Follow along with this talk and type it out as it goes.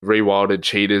rewilded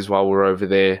cheetahs while we were over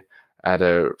there at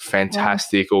a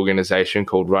fantastic organization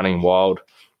called Running Wild.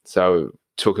 So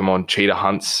took them on cheetah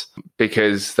hunts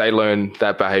because they learn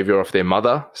that behavior off their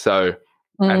mother. So,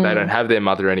 and they don't have their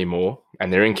mother anymore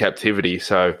and they're in captivity.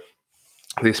 So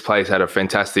this place had a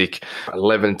fantastic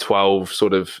 11, 12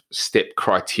 sort of step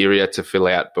criteria to fill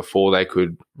out before they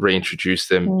could reintroduce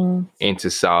them into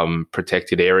some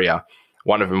protected area.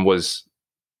 One of them was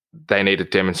they need to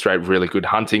demonstrate really good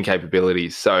hunting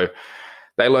capabilities. So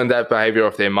they learned that behavior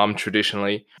off their mum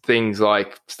traditionally. Things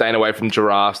like staying away from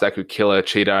giraffes that could kill a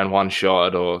cheetah in one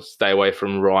shot, or stay away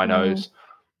from rhinos.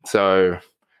 So,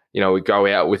 we go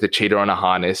out with a cheetah on a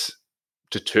harness,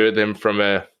 deter them from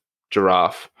a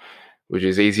giraffe, which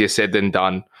is easier said than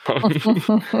done,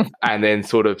 and then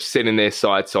sort of setting their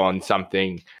sights on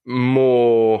something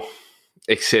more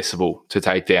accessible to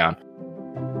take down.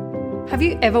 Have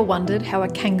you ever wondered how a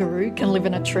kangaroo can live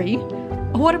in a tree?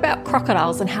 Or what about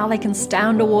crocodiles and how they can stay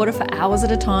underwater for hours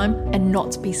at a time and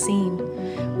not be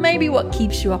seen? Maybe what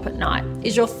keeps you up at night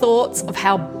is your thoughts of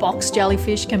how box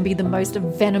jellyfish can be the most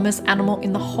venomous animal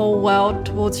in the whole world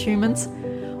towards humans?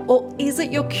 Or is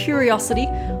it your curiosity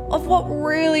of what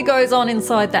really goes on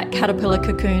inside that caterpillar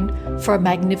cocoon for a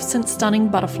magnificent, stunning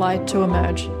butterfly to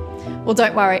emerge? Well,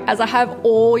 don't worry, as I have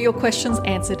all your questions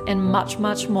answered and much,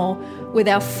 much more with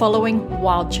our following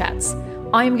Wild Chats.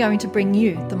 I am going to bring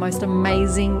you the most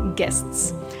amazing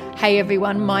guests. Hey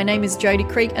everyone, my name is Jodie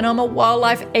Creek and I'm a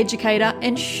wildlife educator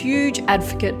and huge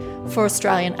advocate for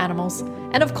Australian animals.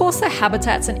 And of course their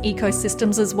habitats and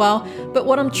ecosystems as well. But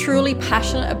what I'm truly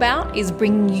passionate about is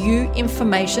bringing you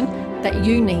information that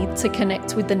you need to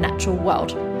connect with the natural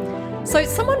world. So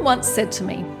someone once said to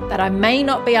me that I may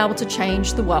not be able to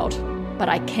change the world, but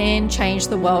I can change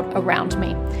the world around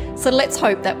me. So let's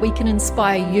hope that we can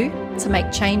inspire you to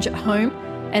make change at home,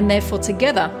 and therefore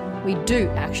together we do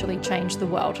actually change the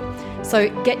world. So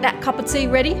get that cup of tea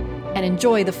ready and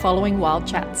enjoy the following Wild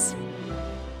Chats.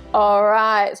 All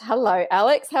right. Hello,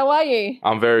 Alex. How are you?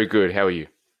 I'm very good. How are you?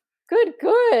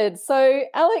 Good. So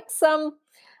Alex,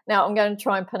 now I'm going to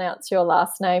try and pronounce your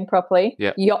last name properly.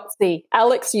 Yeah. Yotzi.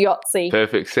 Alex Yotzi.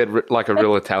 Perfect. Said like a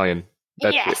real Italian.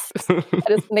 That's yes. I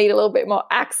just need a little bit more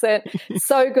accent.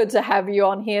 So good to have you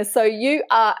on here. So you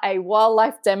are a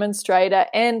wildlife demonstrator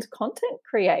and content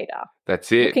creator.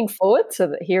 That's it. Looking forward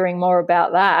to hearing more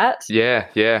about that. Yeah.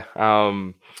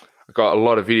 I've got a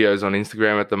lot of videos on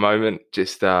Instagram at the moment.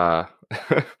 Just started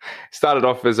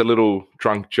off as a little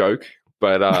drunk joke,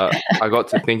 but I got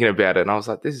to thinking about it and I was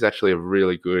like, this is actually a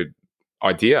really good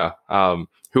idea.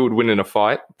 Who would win in a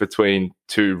fight between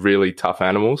two really tough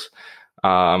animals?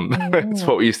 It's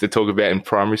what we used to talk about in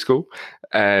primary school,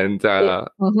 and I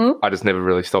just never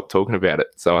really stopped talking about it.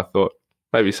 So I thought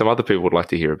maybe some other people would like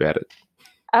to hear about it.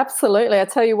 Absolutely. I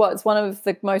tell you what, it's one of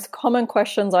the most common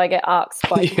questions I get asked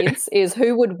by kids is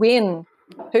who would win?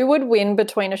 Who would win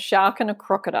between a shark and a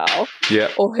crocodile? Yeah.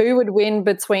 Or who would win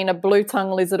between a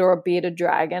blue-tongued lizard or a bearded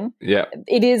dragon? Yeah.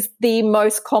 It is the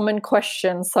most common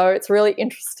question, so it's really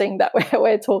interesting that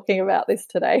we're talking about this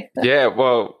today. Yeah,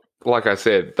 well, like I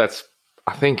said,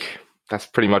 I think that's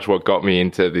pretty much what got me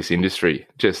into this industry.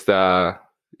 Just, fun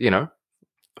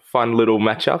little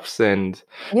matchups and,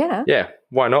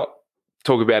 why not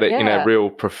talk about it in a real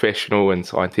professional and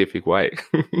scientific way?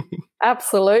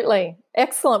 Absolutely.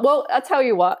 Excellent. Well, I tell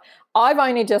you what, I've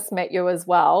only just met you as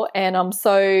well, and I'm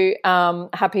so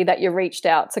happy that you reached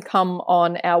out to come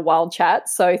on our Wild Chat.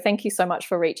 So thank you so much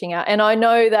for reaching out. And I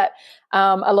know that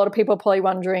a lot of people are probably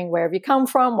wondering, where have you come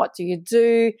from? What do you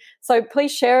do? So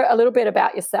please share a little bit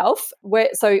about yourself.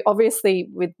 So obviously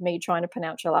with me trying to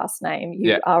pronounce your last name,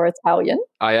 you are Italian.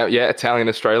 I am,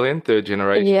 Italian-Australian, third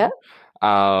generation. Yeah.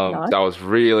 Nice. So I was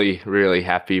really, really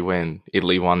happy when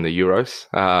Italy won the Euros.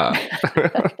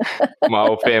 My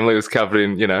whole family was covered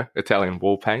in, Italian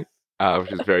wall paint,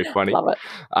 which is very funny. Love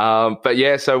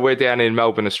it. So we're down in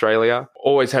Melbourne, Australia.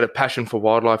 Always had a passion for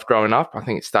wildlife growing up. I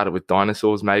think it started with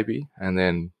dinosaurs maybe. And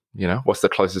then, what's the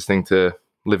closest thing to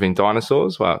living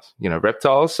dinosaurs? Well,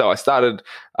 reptiles. So I started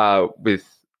with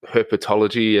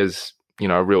herpetology as,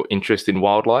 a real interest in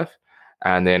wildlife.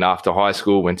 And then after high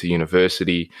school, went to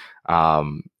university,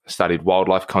 studied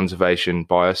wildlife conservation,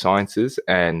 biosciences,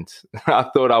 and I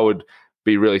thought I would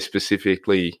be really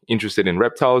specifically interested in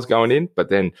reptiles going in, but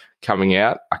then coming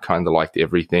out, I kind of liked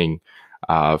everything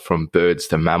from birds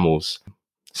to mammals.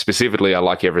 Specifically, I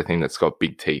like everything that's got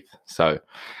big teeth. So,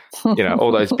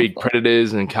 all those big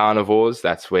predators and carnivores,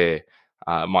 that's where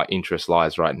my interest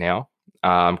lies right now.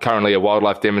 I'm currently a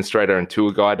wildlife demonstrator and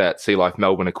tour guide at Sea Life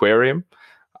Melbourne Aquarium.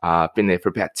 Been there for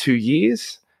about 2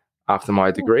 years after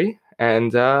my degree.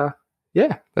 And,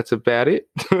 that's about it.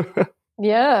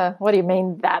 Yeah. What do you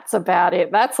mean that's about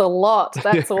it? That's a lot.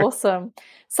 That's awesome.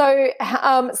 So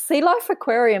Sea Life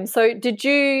Aquarium. So did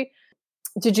you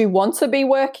want to be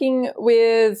working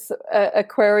with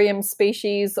aquarium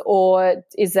species, or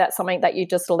is that something that you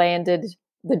just landed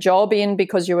the job in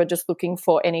because you were just looking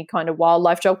for any kind of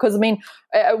wildlife job? Because, I mean,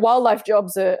 wildlife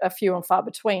jobs are few and far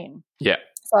between. Yeah.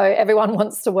 So everyone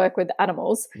wants to work with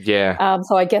animals. Yeah.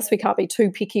 So I guess we can't be too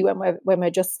picky when we're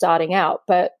just starting out.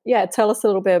 But, yeah, tell us a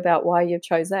little bit about why you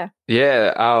chose that.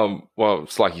 Yeah. Well,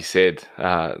 it's like you said,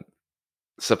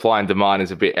 supply and demand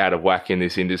is a bit out of whack in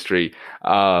this industry.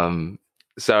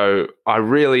 So I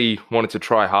really wanted to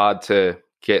try hard to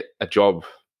get a job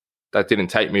that didn't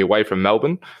take me away from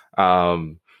Melbourne.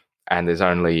 And there's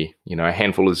only, a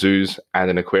handful of zoos and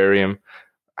an aquarium.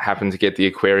 I happened to get the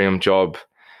aquarium job,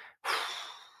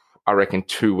 I reckon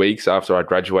 2 weeks after I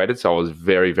graduated. So I was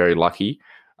very, very lucky.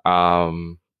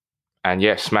 And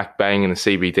yeah, smack bang in the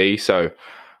CBD. So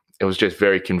it was just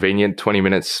very convenient, 20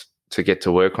 minutes to get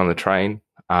to work on the train.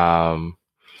 And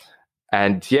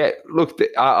yeah, look,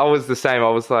 I was the same. I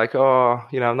was like, I'm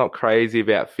not crazy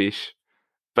about fish,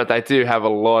 but they do have a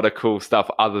lot of cool stuff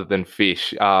other than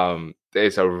fish.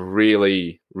 There's a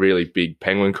really, really big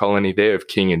penguin colony there of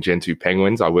king and gentoo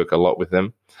penguins. I work a lot with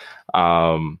them.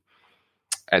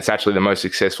 It's actually the most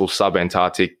successful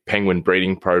sub-Antarctic penguin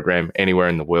breeding program anywhere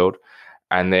in the world.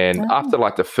 And then after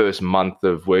like the first month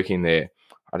of working there,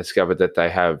 I discovered that they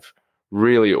have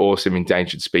really awesome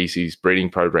endangered species breeding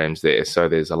programs there. So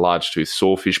there's a large tooth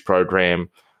sawfish program,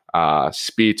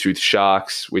 spear tooth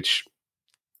sharks, which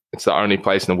it's the only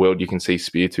place in the world you can see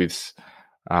spear tooths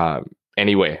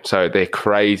anywhere. So they're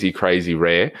crazy, crazy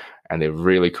rare, and they're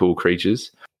really cool creatures.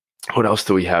 What else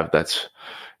do we have that's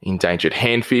endangered?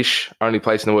 Handfish, only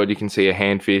place in the world you can see a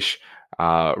handfish.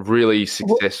 Really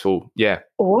successful. Yeah.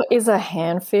 What is a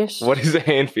handfish? What is a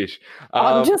handfish?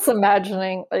 I'm just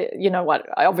imagining, what,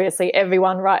 obviously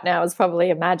everyone right now is probably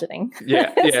imagining.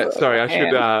 Yeah. Sorry,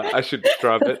 I should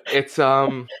describe it. It's,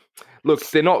 look,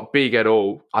 they're not big at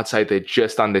all. I'd say they're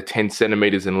just under 10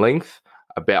 centimeters in length,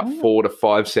 about 4 to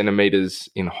 5 centimeters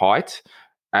in height,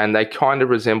 and they kind of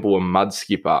resemble a mud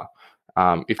skipper.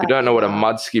 If you don't know what a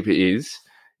mud skipper is,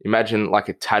 imagine like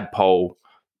a tadpole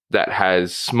that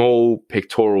has small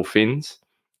pectoral fins,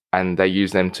 and they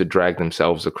use them to drag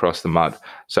themselves across the mud.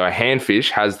 So a handfish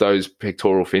has those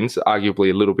pectoral fins,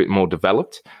 arguably a little bit more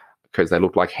developed because they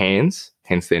look like hands,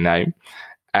 hence their name.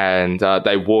 And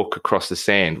they walk across the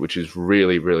sand, which is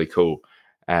really, really cool.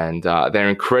 And they're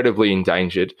incredibly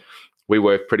endangered. We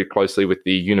work pretty closely with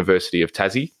the University of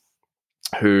Tassie,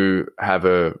 who have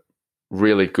a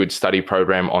really good study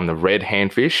program on the red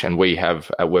handfish, and we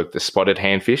have at work the spotted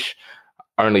handfish.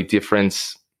 Only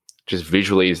difference just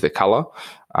visually is the color,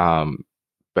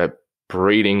 but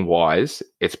breeding wise,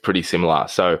 it's pretty similar.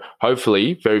 So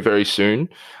hopefully very, very soon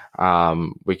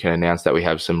we can announce that we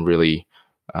have some really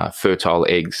fertile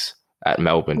eggs at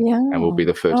Melbourne, and we'll be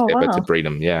the first ever to breed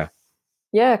them.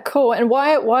 Yeah, cool. And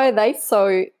why are they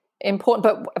so important?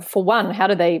 But for one, how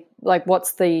do they, like,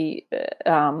 what's the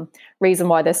reason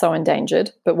why they're so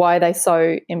endangered, but why are they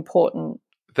so important?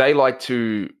 They like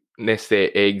to nest their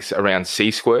eggs around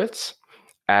sea squirts,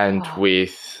 and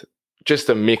with just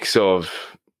a mix of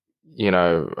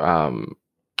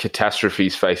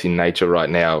catastrophes facing nature right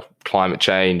now, climate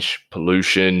change,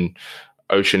 pollution,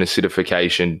 ocean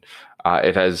acidification,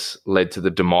 it has led to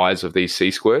the demise of these sea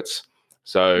squirts.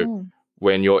 So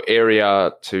when your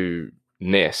area to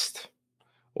nest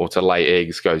or to lay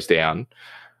eggs goes down,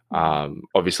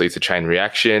 obviously it's a chain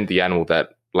reaction. The animal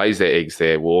that lays their eggs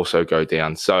there will also go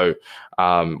down. So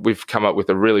we've come up with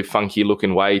a really funky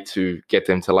looking way to get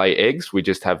them to lay eggs. We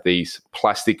just have these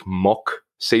plastic mock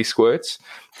sea squirts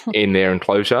in their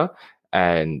enclosure,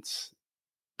 and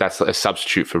that's a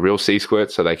substitute for real sea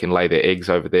squirts, so they can lay their eggs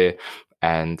over there.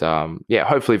 And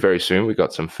hopefully very soon we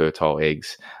got some fertile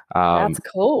eggs. That's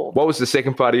cool. What was the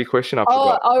second part of your question? I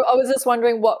forgot. I was just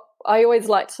wondering what I always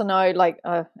like to know, like,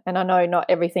 and I know not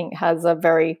everything has a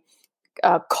very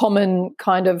common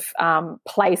kind of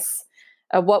place.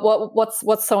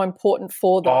 What's so important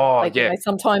for them?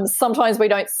 Sometimes we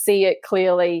don't see it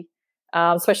clearly,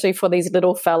 especially for these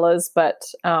little fellas. But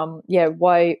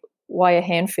why are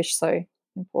handfish so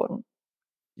important?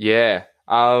 Yeah.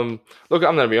 Look,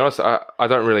 I'm going to be honest. I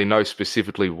don't really know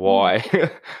specifically why.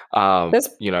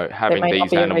 Having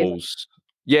these animals.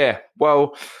 Yeah.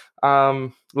 Well,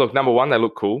 look, number one, they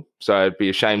look cool. So it'd be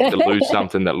a shame to lose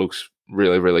something that looks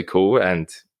really, really cool and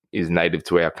is native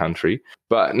to our country.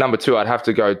 But number two, I'd have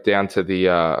to go down to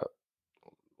the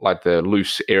the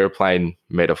loose airplane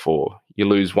metaphor. you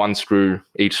lose one screw.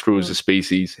 Each screw is a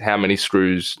species. How many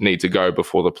screws need to go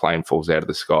before the plane falls out of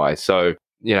the sky? So,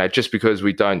 just because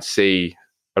we don't see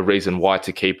a reason why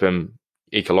to keep them,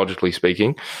 ecologically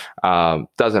speaking,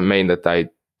 doesn't mean that they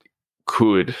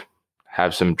could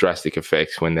have some drastic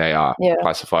effects when they are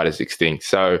classified as extinct.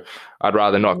 So I'd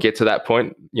rather not get to that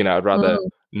point. I'd rather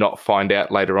not find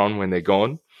out later on when they're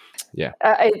gone. Yeah.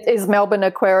 Is Melbourne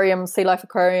Aquarium, Sea Life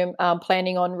Aquarium,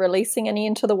 planning on releasing any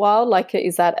into the wild? Like,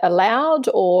 is that allowed,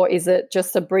 or is it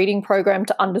just a breeding program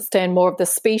to understand more of the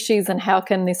species, and how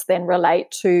can this then relate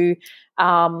to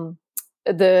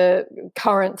the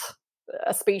current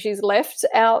species left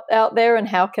out there, and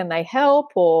how can they help,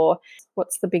 or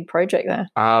what's the big project there?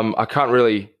 I can't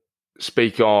really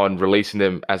speak on releasing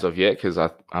them as of yet, because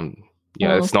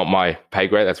it's not my pay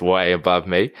grade. That's way above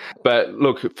me. But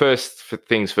look, first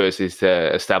things first is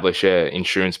to establish an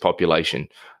insurance population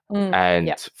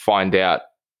and find out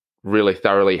really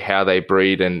thoroughly how they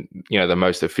breed and, the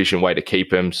most efficient way to keep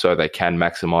them so they can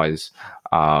maximize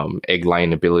egg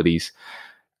laying abilities.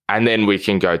 And then we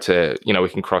can go to, we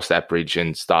can cross that bridge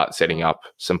and start setting up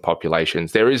some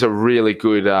populations. There is a really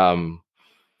good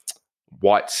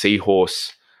white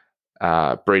seahorse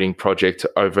breeding project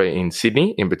over in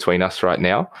Sydney, in between us right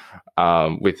now,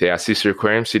 with our sister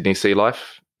aquarium, Sydney Sea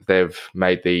Life. They've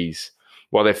made these,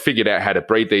 they've figured out how to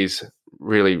breed these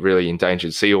really, really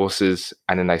endangered seahorses,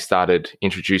 and then they started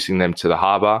introducing them to the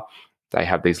harbour. They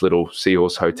have these little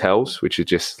seahorse hotels, which are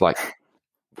just like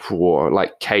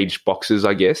cage boxes,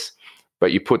 I guess,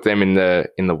 but you put them in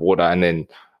the water, and then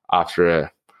after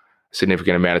a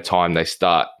significant amount of time, they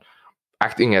start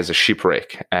acting as a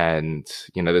shipwreck, and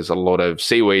there's a lot of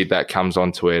seaweed that comes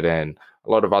onto it and a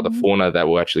lot of other fauna that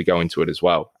will actually go into it as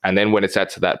well. And then when it's at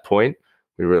to that point,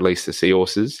 we release the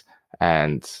seahorses,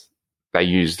 and they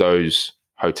use those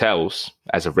hotels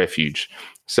as a refuge.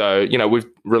 So we've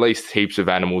released heaps of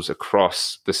animals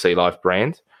across the Sea Life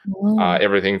brand,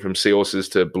 everything from seahorses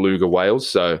to beluga whales.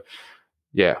 So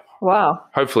wow,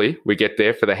 hopefully we get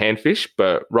there for the handfish,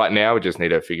 but right now we just need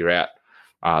to figure out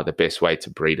the best way to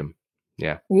breed them.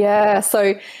 Yeah.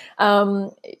 So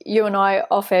you and I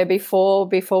off air before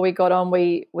we got on,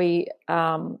 we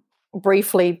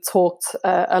briefly talked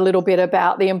a little bit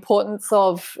about the importance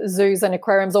of zoos and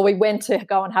aquariums, or we went to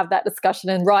go and have that discussion,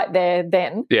 and right there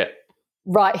then,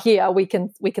 right here, we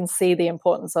can see the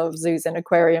importance of zoos and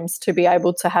aquariums to be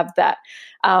able to have that.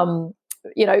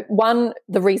 One,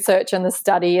 the research and the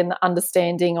study and the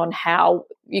understanding on how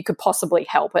you could possibly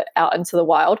help it out into the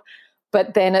wild.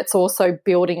 But then it's also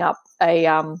building up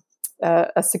a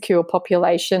secure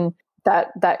population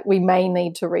that we may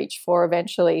need to reach for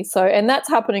eventually. So, and that's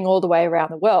happening all the way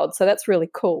around the world. So that's really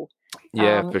cool.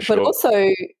 Yeah, for sure. But also,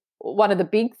 one of the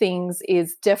big things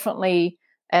is definitely,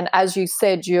 and as you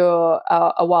said, you're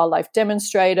a wildlife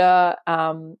demonstrator,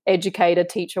 educator,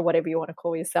 teacher, whatever you want to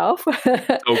call yourself.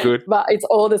 All good. But it's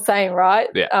all the same, right?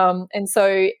 Yeah. And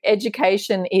so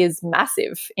education is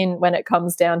massive when it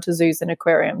comes down to zoos and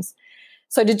aquariums.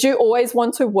 So did you always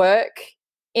want to work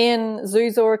in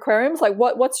zoos or aquariums? Like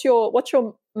what's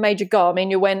your major goal? I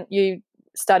mean, you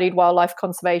studied wildlife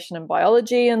conservation and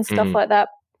biology and stuff like that.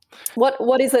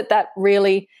 What is it that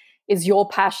really is your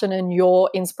passion and your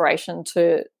inspiration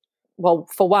to,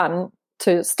 for one,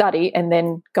 to study and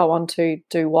then go on to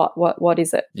do what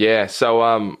is it? Yeah.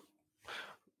 So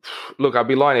look, I'd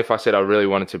be lying if I said I really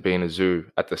wanted to be in a zoo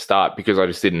at the start, because I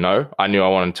just didn't know. I knew I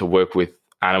wanted to work with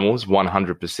animals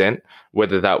 100%,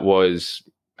 whether that was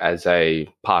as a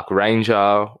park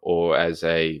ranger or as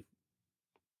a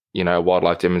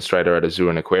wildlife demonstrator at a zoo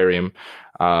and aquarium.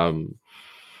 I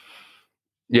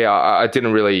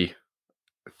didn't really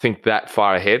think that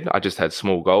far ahead. I just had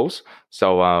small goals.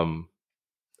 So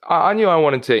I knew I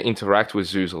wanted to interact with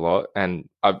zoos a lot, and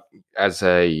as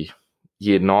a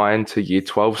year 9 to year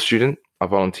 12 student, I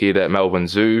volunteered at Melbourne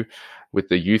Zoo with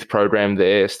the youth program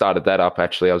there. Started that up,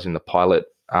 actually. I was in the pilot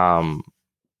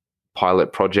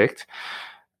project.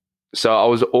 So I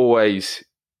was always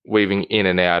weaving in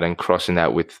and out and crossing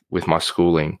that with my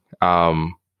schooling. But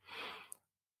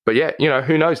yeah,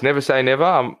 who knows? Never say never.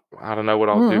 I don't know what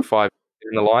I'll do 5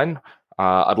 years in the line.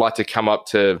 I'd like to come up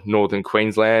to northern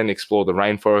Queensland, explore the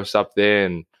rainforests up there,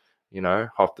 and,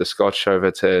 hop the Scotch over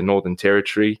to Northern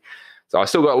Territory. So I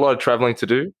still got a lot of traveling to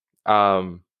do.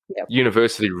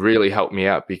 University really helped me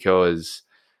out, because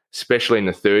especially in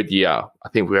the third year, I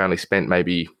think we only spent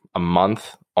maybe a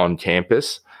month on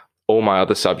campus. All my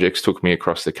other subjects took me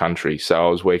across the country. So I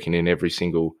was working in every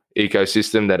single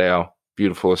ecosystem that our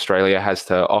beautiful Australia has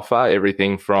to offer,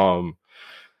 everything from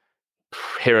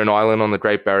Heron Island on the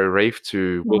Great Barrier Reef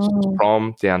to Wilson's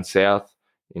Prom down south,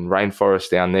 in rainforest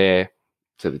down there,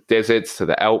 to the deserts, to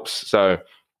the Alps. So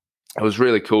it was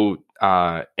really cool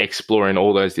exploring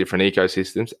all those different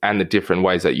ecosystems and the different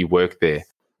ways that you work there.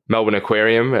 Melbourne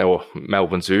Aquarium or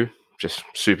Melbourne Zoo, just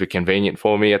super convenient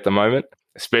for me at the moment,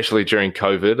 especially during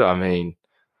COVID. I mean,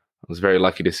 I was very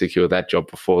lucky to secure that job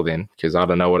before then, because I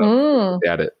don't know what I would do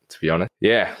without it, to be honest.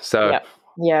 Yeah. So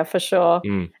yeah, for sure.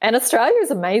 And Australia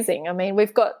is amazing. I mean,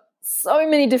 we've got so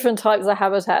many different types of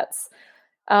habitats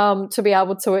to be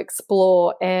able to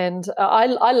explore. And I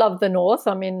love the north.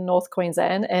 I'm in North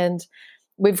Queensland, and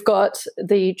we've got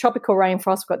the tropical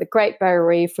rainforest, we've got the Great Barrier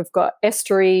Reef, we've got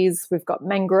estuaries, we've got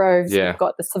mangroves, we've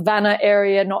got the savannah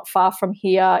area not far from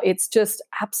here. It's just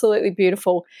absolutely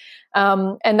beautiful.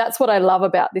 And that's what I love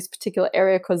about this particular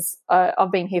area, because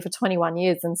I've been here for 21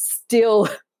 years and still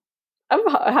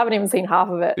I haven't even seen half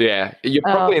of it. Yeah, you're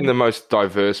probably in the most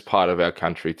diverse part of our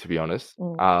country, to be honest.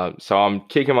 So I'm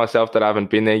kicking myself that I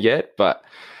haven't been there yet. But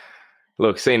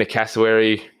look, seeing a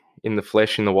cassowary in the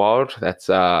flesh in the wild, that's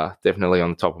definitely on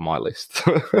the top of my list.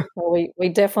 Well, we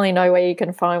definitely know where you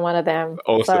can find one of them.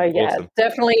 Awesome, so yeah, awesome.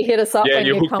 Definitely hit us up when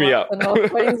you come up to North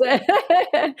Queensland.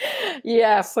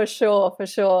 Yeah, for sure.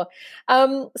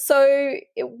 So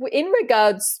in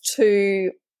regards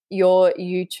to your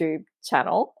YouTube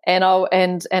channel, and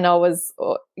I was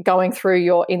going through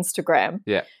your Instagram.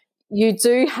 Yeah. You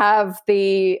do have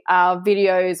the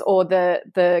videos or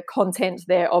the content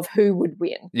there of who would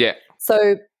win. Yeah.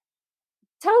 So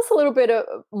tell us a little bit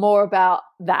more about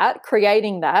that,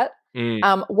 creating that.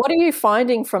 What are you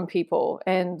finding from people,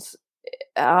 and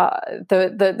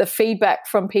the feedback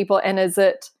from people,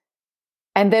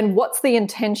 and then what's the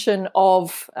intention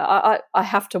of? I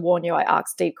have to warn you, I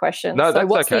ask deep questions. No, that's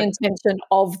what's the intention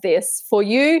of this for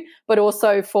you, but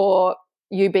also for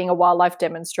you being a wildlife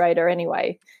demonstrator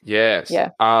anyway? Yes. Yeah.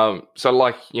 So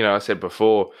like, I said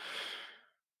before,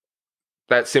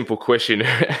 that simple question,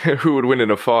 who would win in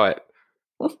a fight,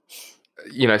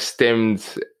 stemmed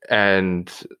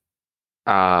and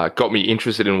got me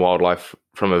interested in wildlife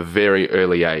from a very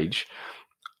early age.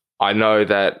 I know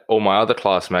that all my other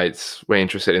classmates were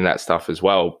interested in that stuff as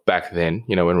well back then,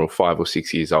 when we were 5 or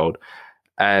 6 years old.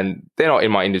 And they're not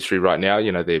in my industry right now.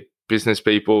 They're business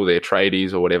people, they're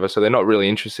tradies or whatever. So they're not really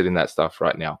interested in that stuff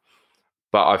right now.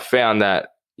 But I found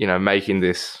that, making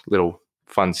this little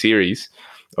fun series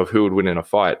of who would win in a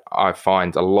fight, I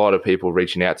find a lot of people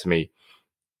reaching out to me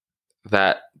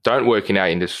that don't work in our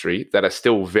industry that are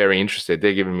still very interested.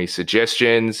 They're giving me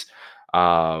suggestions.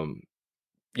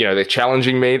 They're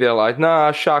challenging me. They're like, nah,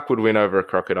 a shark would win over a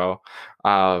crocodile.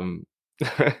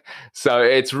 So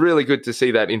it's really good to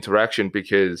see that interaction,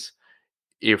 because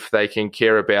if they can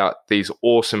care about these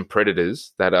awesome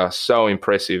predators that are so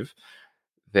impressive,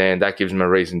 then that gives them a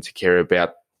reason to care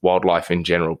about wildlife in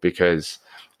general, because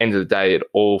end of the day, they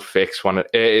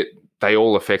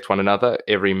all affect one another,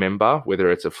 every member,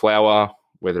 whether it's a flower,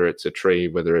 whether it's a tree,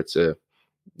 whether it's a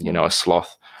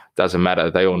sloth, doesn't matter.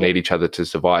 They all need each other to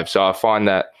survive. So I find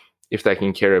that if they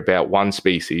can care about one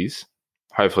species,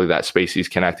 hopefully that species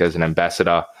can act as an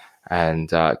ambassador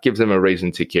and gives them a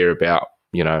reason to care about,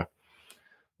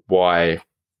 why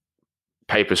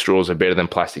paper straws are better than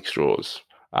plastic straws,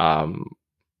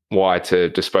 why to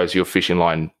dispose your fishing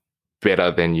line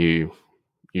better than you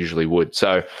usually would.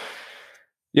 So,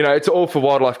 it's all for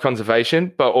wildlife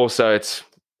conservation, but also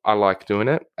I like doing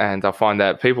it, and I find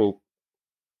that people,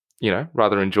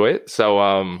 rather enjoy it. So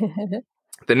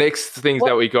the next things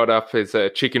that we got up is a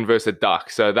chicken versus a duck.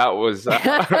 So that was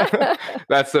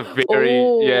that's a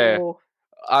very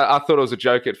I thought it was a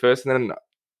joke at first, and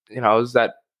then I was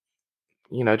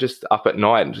just up at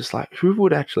night and just like, who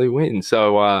would actually win?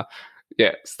 So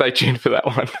stay tuned for that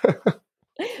one.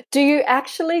 Do you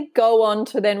actually go on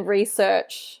to then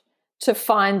research to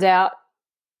find out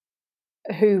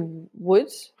who would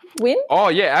win? Oh,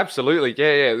 yeah, absolutely.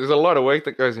 Yeah. There's a lot of work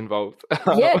that goes involved.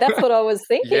 Yeah, that's what I was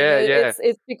thinking. Yeah.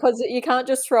 It's because you can't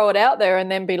just throw it out there and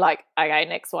then be like, okay,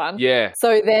 next one. Yeah.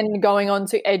 So then going on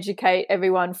to educate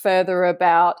everyone further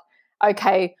about,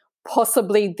 okay,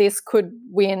 possibly this could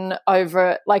win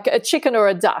over like a chicken or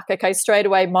a duck. Okay, straight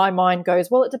away my mind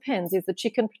goes, well, it depends. Is the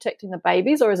chicken protecting the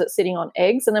babies, or is it sitting on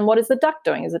eggs? And then what is the duck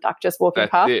doing? Is the duck just walking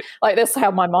past? Like, that's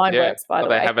how my mind works, by the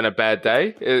way. Are they having a bad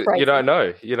day? You don't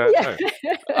know. You don't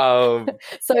know.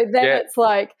 So then it's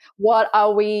like, what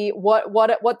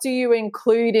do you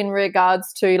include in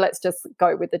regards to, let's just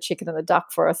go with the chicken and the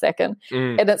duck for a second.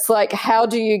 And it's like, how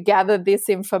do you gather this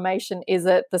information? Is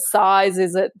it the size?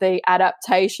 Is it the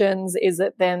adaptation? Is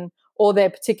it then or their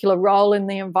particular role in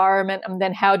the environment? And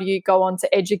then how do you go on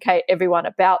to educate everyone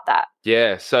about that?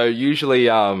 Yeah, so usually,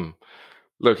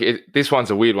 this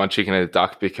one's a weird one, chicken and a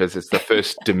duck, because it's the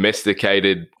first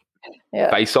domesticated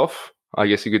face-off I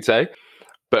guess you could say.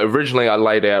 But originally I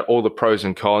laid out all the pros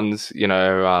and cons,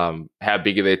 how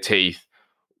big are their teeth?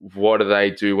 What do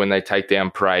they do when they take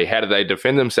down prey? How do they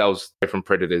defend themselves from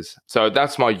predators? So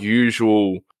that's my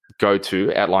usual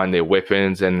go-to, outline their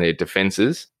weapons and their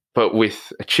defenses. But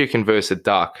with a chicken versus a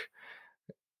duck,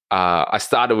 I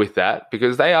started with that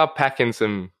because they are packing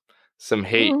some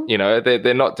heat.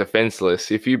 They're not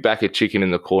defenseless. If you back a chicken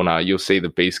in the corner, you'll see the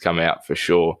beast come out for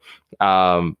sure.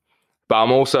 But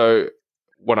I'm also,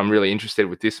 what I'm really interested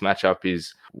with this matchup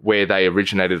is where they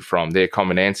originated from, their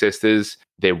common ancestors,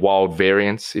 their wild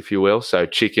variants, if you will. So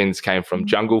chickens came from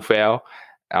jungle fowl.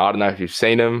 I don't know if you've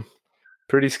seen them.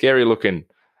 Pretty scary looking.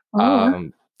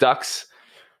 Ducks,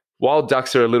 wild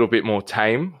ducks are a little bit more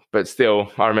tame, but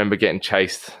still, I remember getting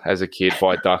chased as a kid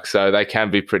by ducks, so they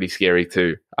can be pretty scary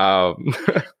too. So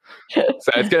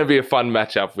it's going to be a fun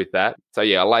matchup with that. So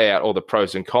yeah, I lay out all the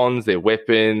pros and cons, their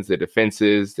weapons, their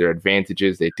defenses, their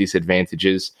advantages, their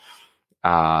disadvantages.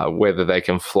 Whether they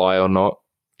can fly or not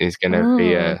is going to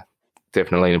be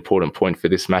definitely an important point for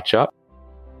this matchup.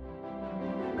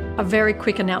 A very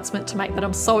quick announcement to make that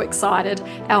I'm so excited.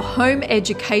 Our home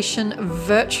education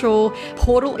virtual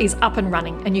portal is up and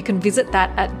running, and you can visit that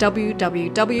at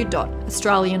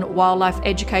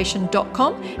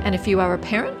www.australianwildlifeeducation.com. And if you are a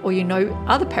parent or you know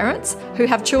other parents who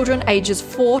have children ages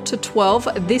 4 to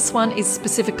 12, this one is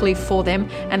specifically for them,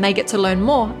 and they get to learn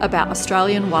more about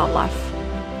Australian wildlife.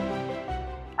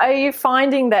 Are you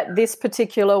finding that this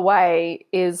particular way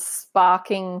is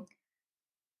sparking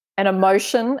an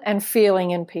emotion and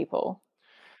feeling in people,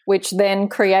 which then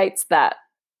creates that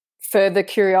further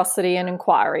curiosity and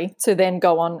inquiry to then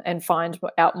go on and find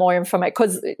out more information?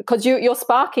 Because you're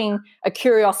sparking a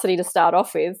curiosity to start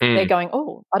off with. They're going,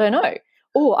 oh, I don't know.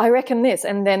 Oh, I reckon this.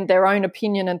 And then their own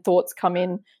opinion and thoughts come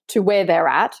in to where they're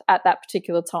at that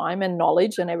particular time, and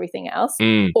knowledge and everything else,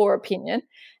 or opinion.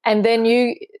 And then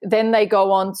they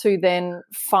go on to then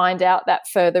find out that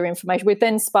further information, which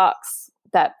then sparks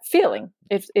that feeling.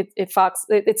 It sparks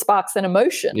an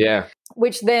emotion. Yeah.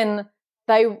 Which then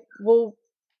they will,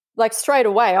 like, straight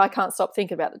away, I can't stop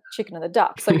thinking about the chicken and the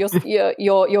duck. So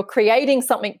you're creating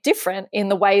something different in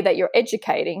the way that you're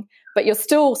educating, but you're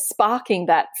still sparking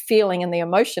that feeling and the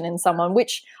emotion in someone,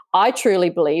 which I truly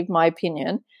believe, my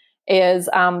opinion, is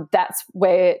that's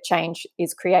where change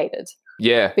is created.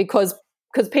 Yeah. Because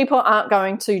people aren't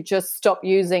going to just stop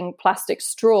using plastic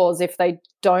straws if they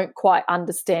don't quite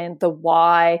understand the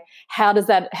why. How does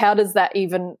that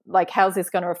even, like, how's this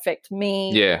going to affect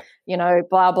me? Yeah.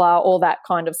 Blah, blah, all that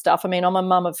kind of stuff. I mean, I'm a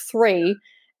mum of 3,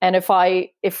 and if I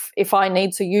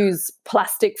need to use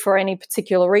plastic for any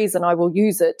particular reason, I will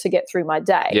use it to get through my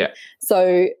day. Yeah.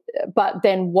 So, but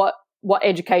then what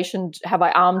education have I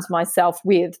armed myself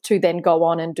with to then go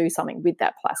on and do something with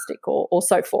that plastic or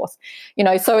so forth?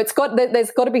 So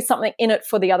there's got to be something in it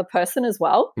for the other person as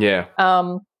well. Yeah.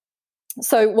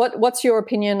 So what's your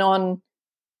opinion on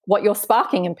what you're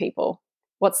sparking in people?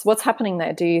 What's happening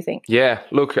there, do you think? Yeah.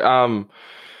 Look, as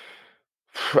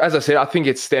I said, I think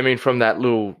it's stemming from that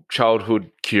little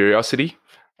childhood curiosity.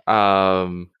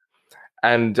 And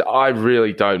I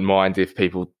really don't mind if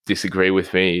people disagree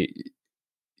with me,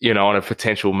 on a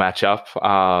potential matchup.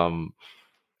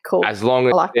 Cool. As long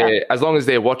as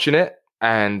they're watching it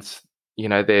and,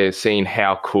 they're seeing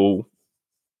how cool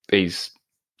these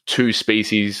two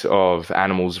species of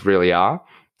animals really are,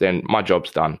 then my job's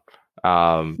done.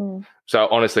 So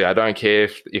honestly, I don't care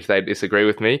if they disagree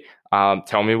with me.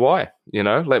 Tell me why,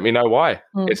 let me know why.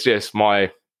 It's just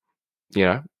my,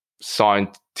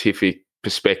 scientific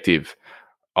perspective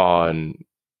on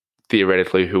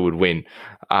theoretically who would win.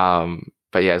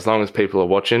 But yeah, as long as people are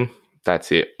watching,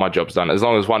 that's it. My job's done. As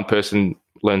long as one person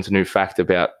learns a new fact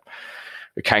about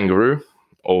a kangaroo,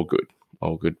 all good.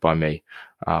 All good by me.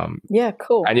 Yeah,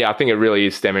 cool. And yeah, I think it really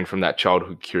is stemming from that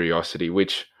childhood curiosity,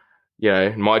 which,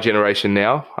 in my generation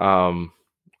now,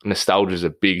 nostalgia is a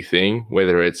big thing,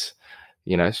 whether it's,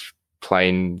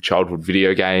 playing childhood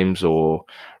video games or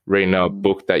reading a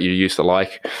book that you used to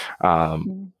like. I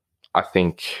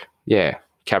think,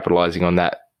 capitalizing on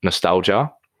that nostalgia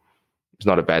is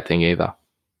not a bad thing either.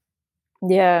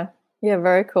 Yeah,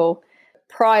 very cool.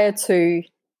 Prior to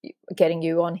getting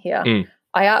you on here,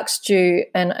 I asked you,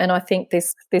 and I think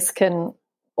this can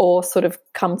all sort of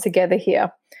come together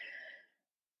here.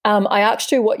 I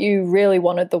asked you what you really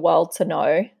wanted the world to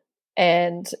know,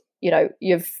 and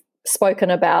you've spoken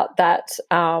about that.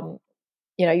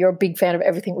 You're a big fan of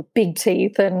everything with big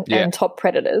teeth and top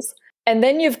predators. And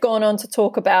then you've gone on to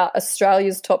talk about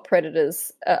Australia's top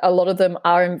predators. A lot of them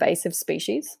are invasive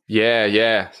species.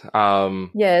 Yeah.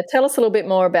 Tell us a little bit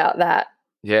more about that.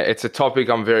 Yeah, it's a topic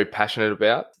I'm very passionate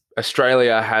about.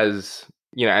 Australia has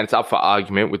and it's up for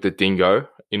argument with the dingo.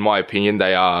 In my opinion,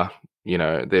 they are,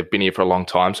 they've been here for a long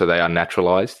time, so they are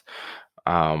naturalized.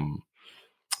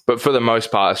 But for the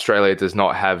most part, Australia does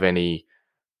not have any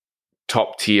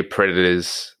top tier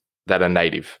predators that are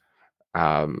native.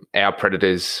 Our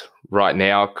predators right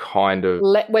now kind of...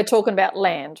 We're talking about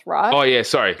land, right? Oh, yeah,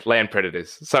 sorry. Land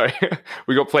predators. Sorry.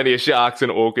 We got plenty of sharks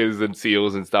and orcas and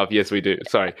seals and stuff. Yes, we do.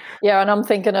 Sorry. Yeah, and I'm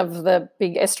thinking of the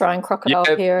big Australian crocodile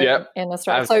here in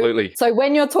Australia. Absolutely. So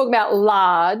when you're talking about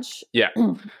large,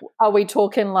 are we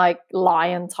talking like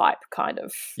lion type kind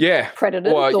of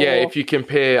predators? Well, if you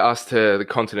compare us to the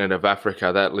continent of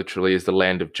Africa, that literally is the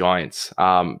land of giants.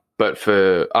 But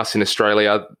for us in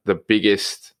Australia, the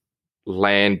biggest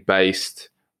land-based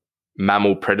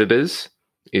mammal predators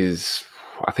is,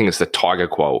 I think it's the tiger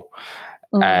quoll.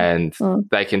 And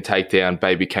they can take down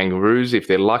baby kangaroos if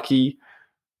they're lucky.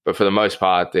 But for the most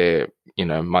part, they're,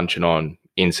 munching on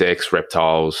insects,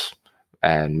 reptiles,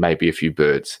 and maybe a few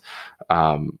birds.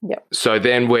 So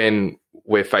then when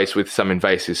we're faced with some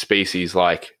invasive species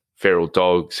like feral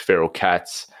dogs, feral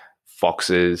cats,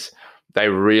 foxes, they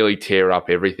really tear up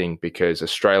everything because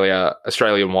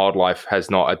Australian wildlife has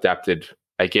not adapted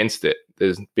against it.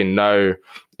 There's been no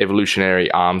evolutionary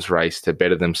arms race to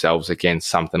better themselves against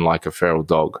something like a feral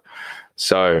dog.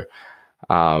 So,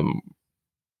 someone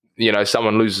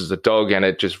loses a dog and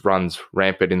it just runs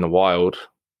rampant in the wild,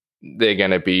 they're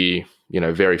going to be,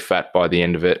 very fat by the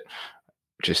end of it,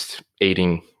 just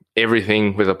eating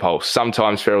everything with a pulse.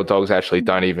 Sometimes feral dogs actually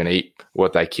don't even eat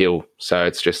what they kill. So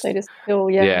it's just... They just kill,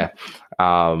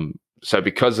 So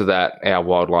because of that,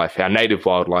 our native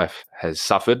wildlife has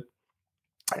suffered.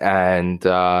 And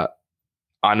I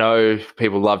know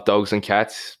people love dogs and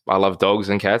cats. I love dogs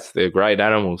and cats. They're great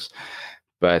animals.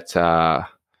 But not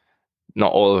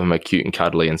all of them are cute and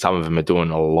cuddly, and some of them are doing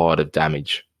a lot of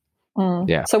damage.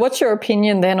 Yeah. So what's your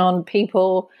opinion then on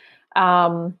people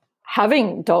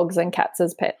having dogs and cats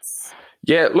as pets?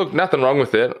 Yeah, look, nothing wrong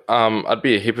with it. I'd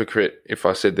be a hypocrite if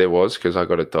I said there was, because I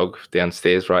got a dog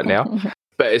downstairs right now.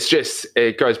 But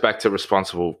it goes back to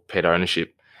responsible pet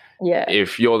ownership. Yeah.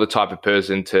 If you're the type of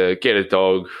person to get a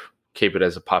dog, keep it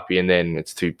as a puppy, and then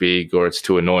it's too big or it's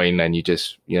too annoying and you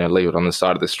just, leave it on the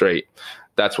side of the street,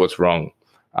 that's what's wrong.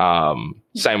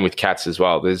 Same with cats as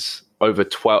well. There's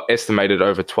estimated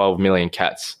over 12 million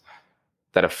cats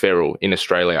that are feral in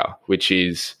Australia, which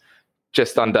is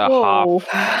just under half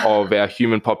of our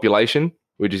human population,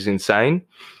 which is insane.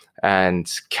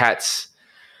 And cats,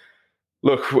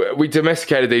 look, we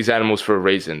domesticated these animals for a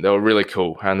reason. They were really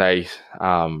cool and they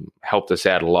helped us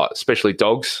out a lot, especially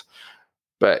dogs.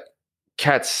 But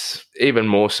cats, even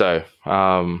more so.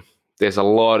 There's a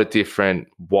lot of different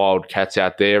wild cats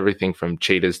out there, everything from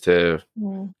cheetahs to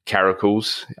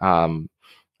caracals.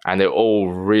 And they're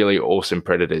all really awesome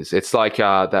predators. It's like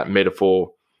that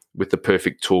metaphor with the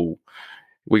perfect tool.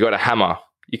 We got a hammer.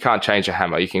 You can't change a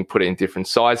hammer. You can put it in different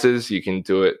sizes. You can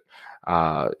do it,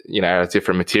 out of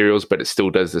different materials, but it still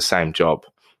does the same job.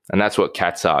 And that's what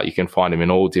cats are. You can find them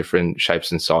in all different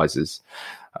shapes and sizes,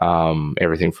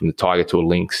 everything from the tiger to a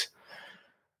lynx.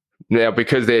 Now,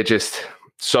 because they're just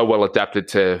so well adapted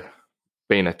to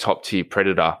being a top-tier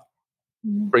predator,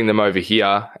 bring them over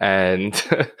here and,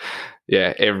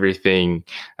 everything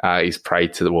is prey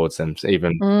towards them,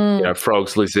 even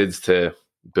frogs, lizards to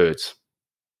birds.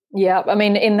 Yeah, I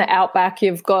mean, in the outback,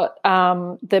 you've got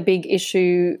the big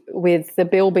issue with the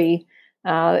bilby.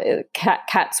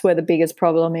 Cats were the biggest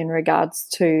problem in regards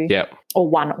to, or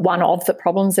one of the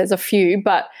problems. There's a few,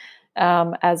 but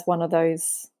as one of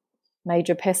those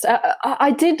major pests,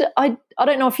 I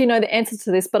don't know if you know the answer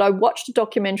to this, but I watched a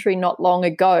documentary not long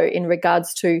ago in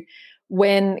regards to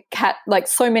when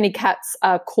so many cats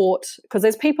are caught, because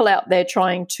there's people out there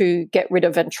trying to get rid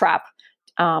of and trap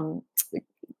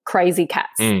crazy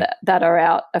cats that are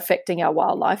out affecting our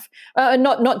wildlife.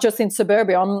 Not just in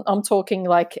suburbia. I'm talking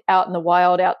like out in the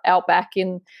wild, outback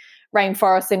in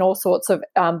rainforests, in all sorts of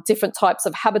different types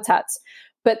of habitats.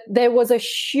 But there was a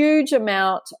huge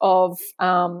amount of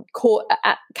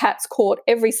cats caught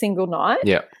every single night.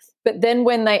 Yeah. But then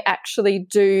when they actually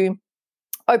do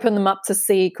open them up to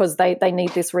see, because they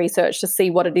need this research to see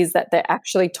what it is that they're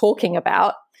actually talking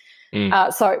about.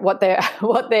 What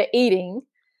they're eating.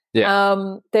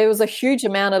 Yeah. There was a huge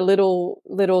amount of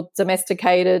little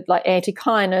domesticated like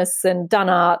Antechinus and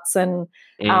Dunnarts and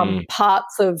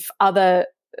parts of other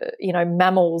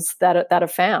mammals that are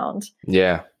found.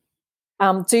 Yeah.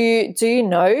 Do you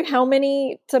know how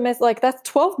many that's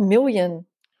 12 million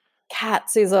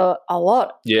cats is a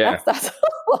lot. Yeah. That's a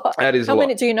lot. That is how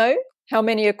many do you know? How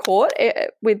many are caught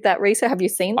with that research? Have you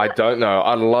seen that? I don't know.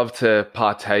 I'd love to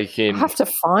partake in. I have to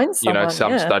find someone,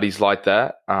 some studies like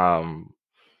that.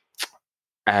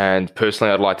 And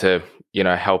personally, I'd like to,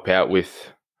 help out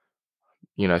with,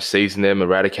 seizing them,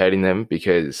 eradicating them,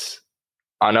 because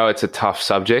I know it's a tough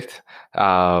subject.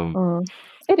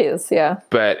 It is, yeah.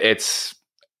 But it's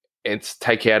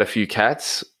take out a few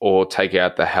cats or take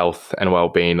out the health and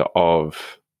well-being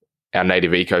of our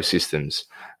native ecosystems.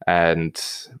 And,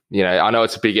 I know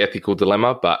it's a big ethical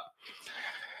dilemma, but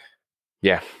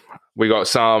yeah, we got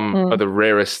some of the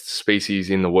rarest species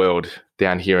in the world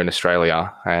down here in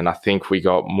Australia. And I think we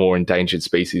got more endangered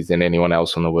species than anyone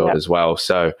else in the world as well.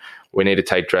 So we need to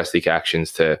take drastic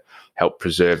actions to help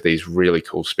preserve these really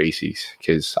cool species,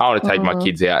 because I want to take my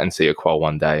kids out and see a quoll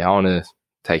one day. I want to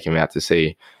take them out to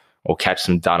see or catch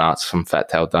some dunnuts, some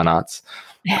fat-tailed dunnuts.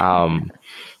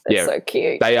 They're so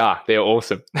cute. They are. They're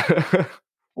awesome.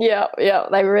 Yeah,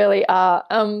 they really are.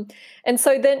 And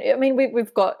so then, I mean,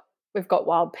 we've got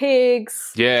wild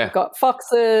pigs. Yeah. We've got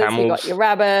foxes. Camels. We've got your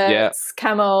rabbits,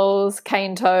 camels,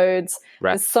 cane toads.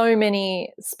 Rats. There's so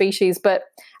many species. But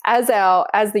as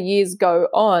the years go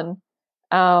on,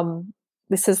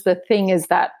 this is the thing, is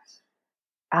that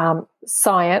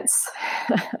science,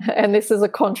 and this is a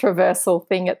controversial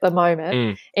thing at the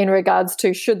moment in regards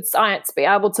to, should science be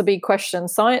able to be questioned?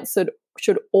 Science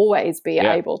should always be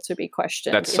able to be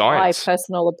questioned. That's science. My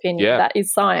personal opinion, that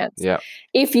is science. Yeah.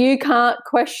 If you can't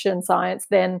question science,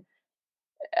 then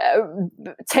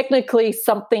technically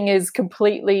something is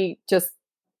completely just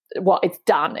it's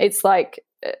done. It's like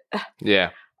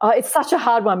it's such a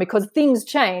hard one, because things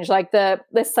change. Like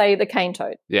let's say the cane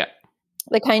toad. Yeah.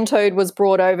 The cane toad was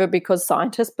brought over because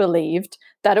scientists believed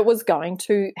that it was going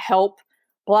to help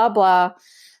blah blah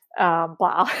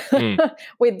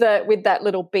with that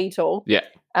little beetle. Yeah.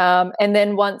 And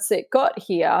then once it got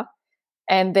here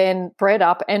and then bred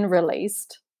up and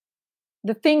released,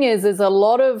 the thing is a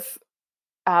lot of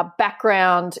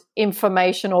background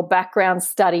information or background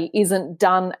study isn't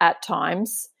done at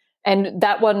times. And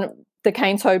that one, the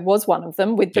cane toad, was one of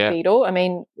them with the beetle. I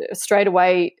mean, straight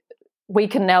away we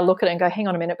can now look at it and go, hang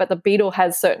on a minute, but the beetle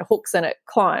has certain hooks and it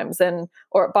climbs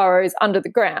or it burrows under the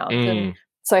ground. And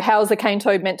so how is the cane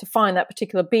toad meant to find that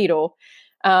particular beetle?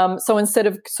 So instead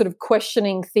of sort of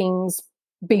questioning things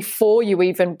before you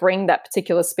even bring that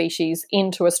particular species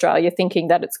into Australia, thinking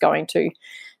that it's going to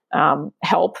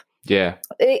help,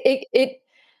 it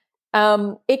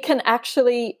can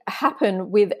actually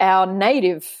happen with our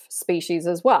native species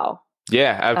as well.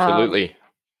 Yeah, absolutely.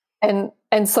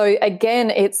 And so again,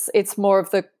 it's more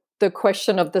of the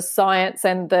question of the science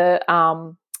and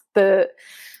the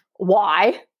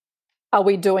why are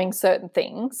we doing certain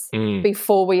things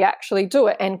before we actually do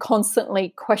it, and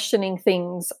constantly questioning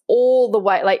things all the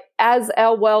way. Like, as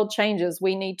our world changes,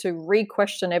 we need to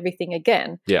re-question everything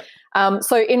again. Yeah.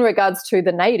 So in regards to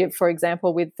the native, for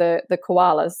example, with the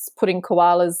koalas, putting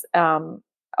koalas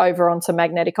over onto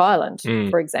Magnetic Island,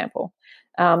 for example,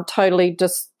 totally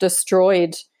just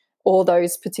destroyed all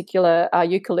those particular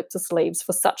eucalyptus leaves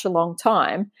for such a long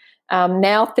time.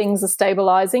 Now things are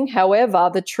stabilizing. However,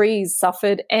 the trees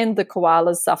suffered and the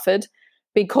koalas suffered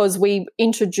because we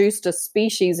introduced a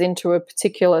species into a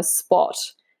particular spot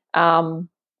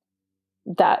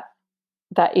that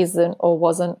isn't or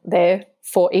wasn't there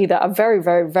for either a very,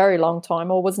 very, very long time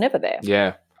or was never there.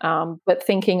 Yeah. But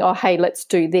thinking, oh, hey, let's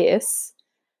do this.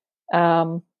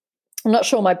 I'm not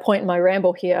sure my point in my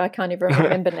ramble here. I can't even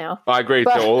remember now. I agree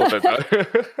to all of it, though.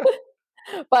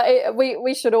 But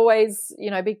we should always,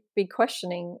 be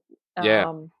questioning.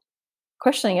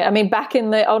 Questioning it. I mean, back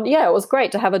in it was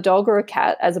great to have a dog or a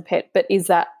cat as a pet, but is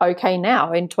that okay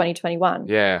now in 2021?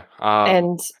 Yeah.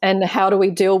 And how do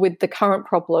we deal with the current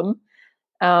problem?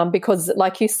 Because,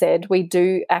 like you said, we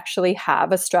do actually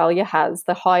Australia has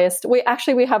the highest. We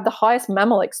have the highest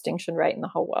mammal extinction rate in the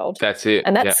whole world. That's it,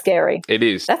 and that's scary. It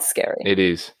is. That's scary. It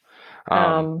is.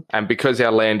 And because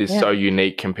our land is so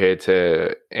unique compared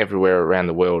to everywhere around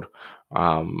the world,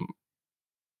 when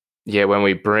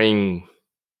we bring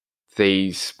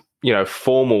these,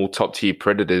 formal top-tier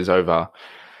predators over,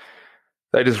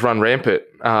 they just run rampant.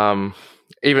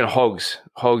 Even hogs,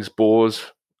 boars,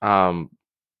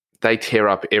 they tear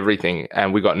up everything,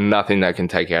 and we got nothing that can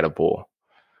take out a boar.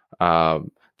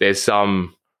 There's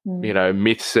some,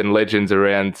 myths and legends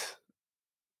around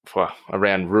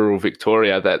rural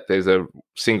Victoria that there's a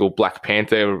single black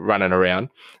panther running around.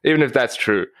 Even if that's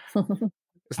true,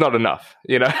 it's not enough,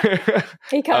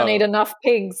 He can't eat enough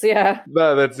pigs, yeah.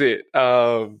 No, that's it.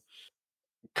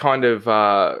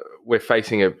 We're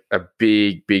facing a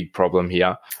big, big problem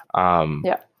here.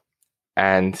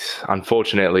 And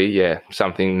unfortunately,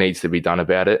 something needs to be done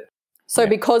about it. So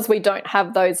because we don't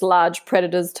have those large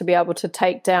predators to be able to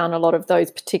take down a lot of those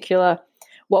particular,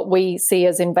 what we see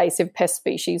as invasive pest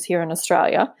species here in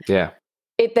Australia,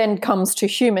 it then comes to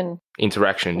human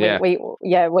interaction.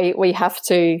 We have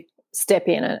to step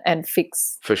in and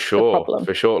fix for sure, the problem.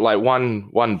 For sure. Like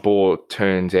one boar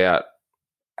turns out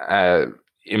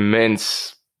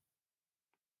immense,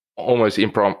 almost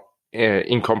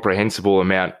incomprehensible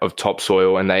amount of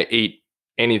topsoil, and they eat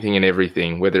anything and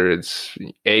everything, whether it's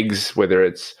eggs, whether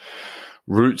it's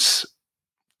roots.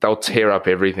 They'll tear up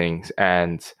everything,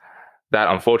 and that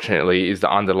unfortunately is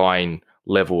the underlying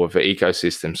level of the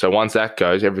ecosystem. So once that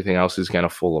goes, everything else is going to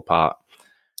fall apart.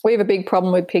 We have a big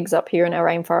problem with pigs up here in our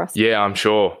rainforest. Yeah, I'm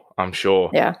sure.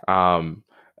 Yeah.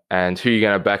 And who are you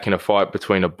going to back in a fight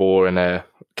between a boar and a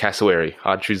cassowary?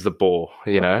 I'd choose the boar,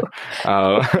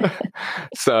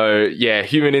 So yeah,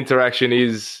 human interaction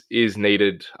is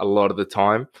needed a lot of the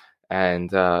time.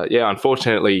 And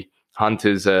unfortunately,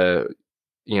 hunters are,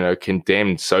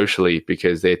 condemned socially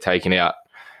because they're taking out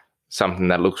something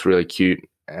that looks really cute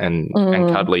and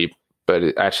cuddly, but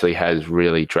it actually has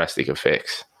really drastic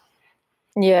effects.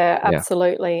 Yeah,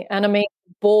 absolutely. And I mean,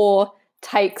 boar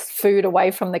takes food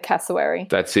away from the cassowary.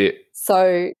 That's it.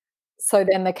 So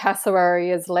then the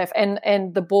cassowary is left,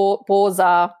 and the boars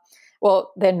are,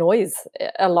 well, their noise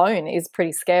alone is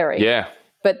pretty scary. Yeah.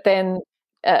 But then,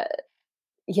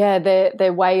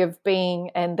 their way of being,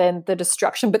 and then the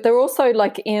destruction. But they're also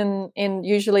like in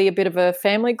usually a bit of a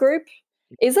family group.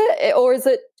 Is it, or is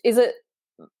it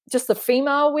just the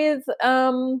female with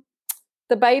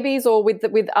the babies, or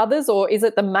with others, or is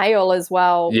it the male as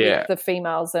well with the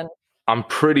females? And I'm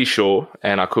pretty sure,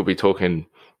 and I could be talking,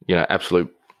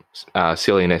 absolute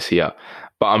silliness here,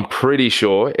 but I'm pretty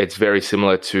sure it's very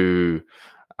similar to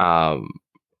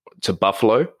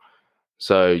buffalo.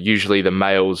 So usually the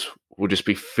males will just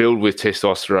be filled with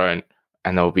testosterone,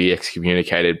 and they'll be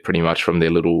excommunicated pretty much from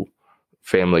their little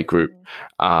family group.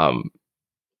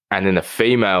 And then the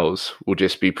females will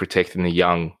just be protecting the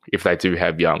young if they do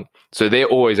have young. So they're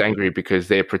always angry because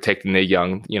they're protecting their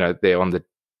young. They're on the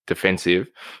defensive.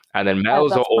 And then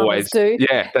males are always,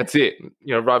 that's it.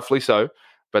 Rightfully so.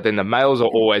 But then the males are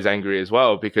always angry as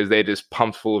well because they're just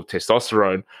pumped full of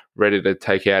testosterone, ready to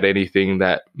take out anything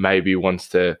that maybe wants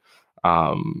to,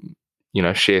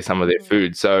 share some of their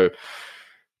food. So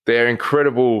they're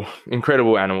incredible,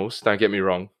 incredible animals. Don't get me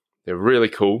wrong. They're really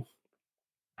cool.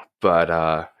 But,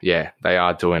 they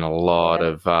are doing a lot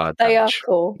of damage. They are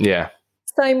cool. Yeah.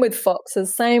 Same with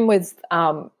foxes, same with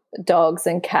dogs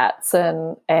and cats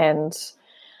and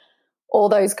all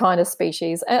those kind of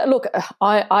species. Look,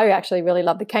 I actually really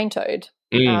love the cane toad.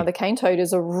 The cane toad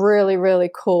is a really, really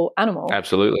cool animal.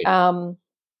 Absolutely.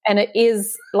 And it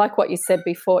is, like what you said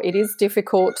before, it is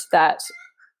difficult that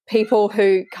people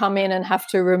who come in and have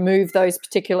to remove those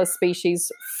particular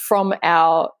species from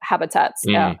our habitats,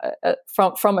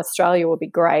 from Australia would be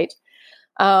great,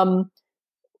 are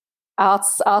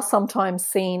sometimes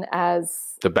seen as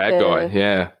the bad guy.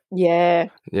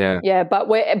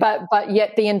 But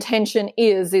yet the intention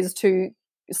is to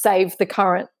save the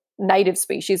current native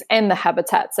species and the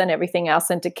habitats and everything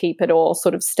else, and to keep it all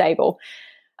sort of stable.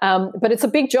 But it's a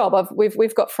big job.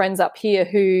 We've got friends up here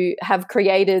who have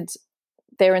created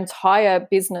their entire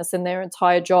business and their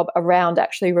entire job around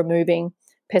actually removing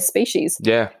pest species.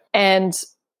 Yeah. And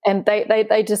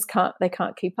they just can't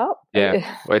keep up.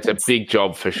 Yeah. Well, it's a big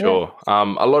job for sure.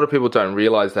 Yeah. A lot of people don't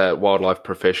realize that wildlife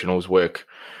professionals work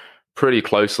pretty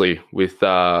closely with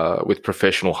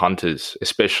professional hunters,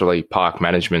 especially park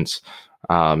management's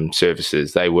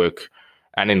services. They work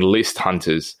and enlist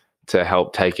hunters to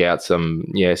help take out some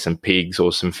pigs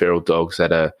or some feral dogs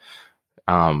that are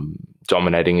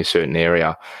dominating a certain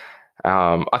area.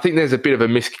 I think there's a bit of a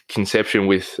misconception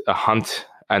with a hunt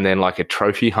and then like a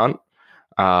trophy hunt.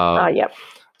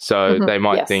 So they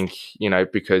might think,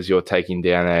 because you're taking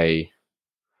down a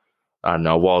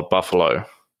wild buffalo,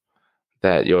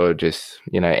 that you're just,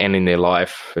 ending their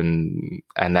life and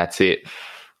that's it.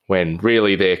 When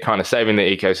really they're kind of saving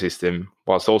the ecosystem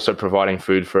whilst also providing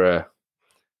food for a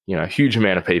huge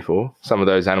amount of people. Some of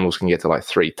those animals can get to like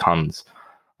 3 tons.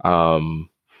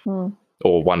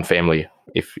 Or one family,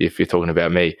 if you're talking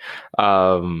about me.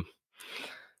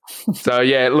 So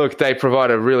yeah, look, they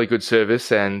provide a really good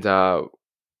service, and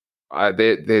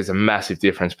there's a massive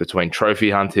difference between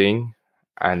trophy hunting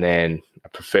and then a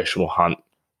professional hunt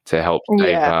to help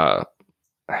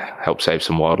save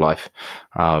some wildlife.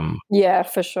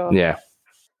 For sure.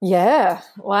 Yeah.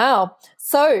 Wow.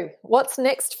 So what's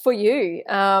next for you?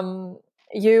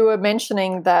 You were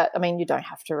mentioning that, I mean, you don't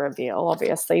have to reveal,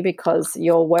 obviously, because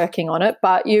you're working on it,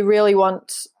 but you really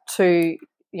want to,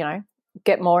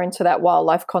 get more into that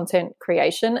wildlife content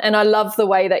creation. And I love the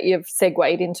way that you've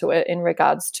segued into it in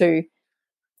regards to,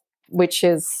 which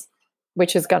is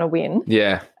which is going to win.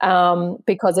 Yeah.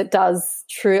 Because it does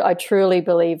I truly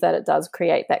believe that it does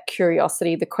create that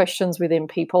curiosity, the questions within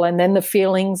people, and then the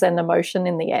feelings and emotion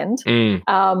in the end.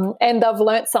 And they've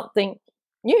learnt something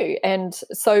new. And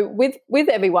so with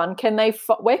everyone,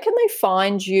 where can they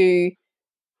find you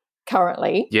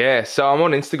currently? Yeah, so I'm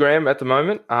on Instagram at the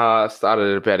moment. I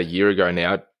started about a year ago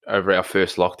now, over our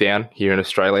first lockdown here in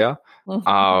Australia.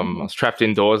 I was trapped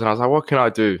indoors and I was like, what can I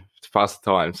do to pass the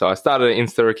time? So I started an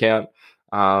Insta account.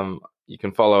 You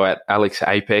can follow at Alex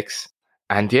Apex.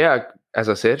 And yeah, as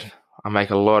I said, I make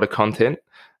a lot of content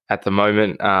at the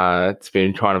moment. It's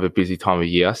been kind of a busy time of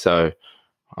year, so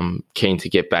I'm keen to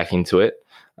get back into it.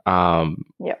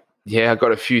 Yeah, I've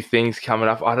got a few things coming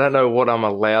up. I don't know what I'm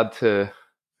allowed to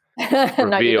reveal.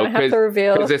 No, you don't have to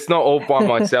reveal. Because it's not all by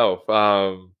myself.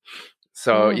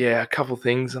 Yeah, a couple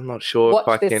things. I'm not sure Watch if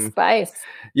I this can. Space.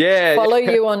 Yeah. Follow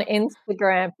you on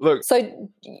Instagram. Look. So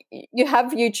you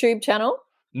have YouTube channel?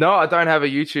 No, I don't have a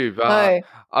YouTube. No.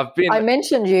 I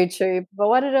mentioned YouTube, but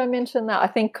why did I mention that? I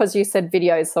think because you said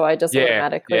videos, so I just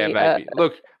automatically. Yeah, maybe.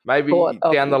 Look, maybe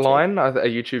down the line, a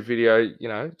YouTube video,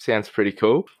 sounds pretty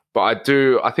cool. But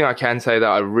I think I can say that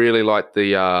I really like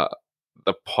the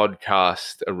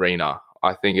podcast arena.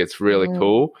 I think it's really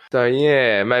cool. So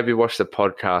yeah, maybe watch the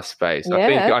podcast space. Yeah. I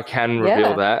think I can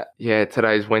reveal that. Yeah,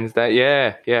 today's Wednesday.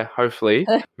 Yeah. Hopefully,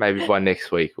 maybe by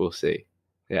next week we'll see.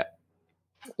 Yeah.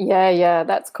 Yeah,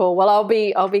 that's cool. Well, I'll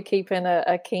be keeping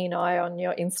a keen eye on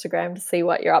your Instagram to see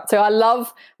what you're up to. I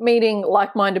love meeting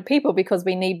like-minded people because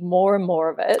we need more and more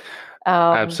of it.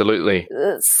 Absolutely.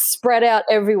 Spread out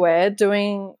everywhere,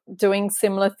 doing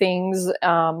similar things.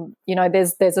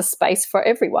 There's a space for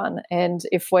everyone, and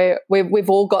if we've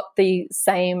all got the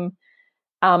same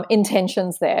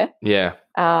intentions there. Yeah.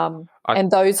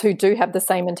 And those who do have the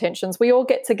same intentions, we all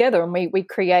get together and we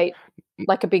create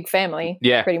like a big family.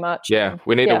 Yeah. Pretty much. Yeah.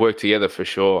 We need to work together for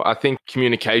sure. I think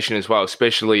communication as well,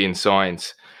 especially in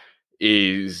science,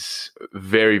 is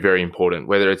very, very important,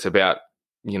 whether it's about,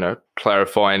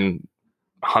 clarifying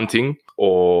hunting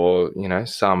or,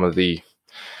 some of the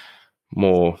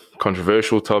more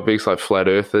controversial topics like flat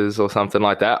earthers or something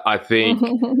like that. I think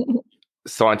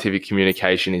scientific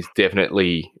communication is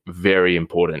definitely very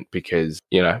important because,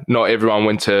 not everyone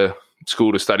went to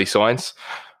school to study science.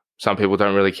 Some people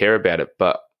don't really care about it.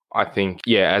 But I think,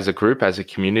 as a group, as a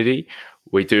community,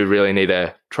 we do really need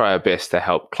to try our best to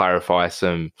help clarify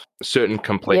some certain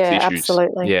complex issues.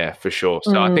 Absolutely. Yeah, for sure.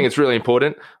 So I think it's really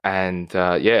important. And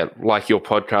like your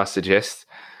podcast suggests,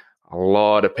 a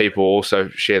lot of people also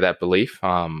share that belief.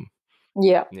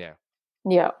 Yeah,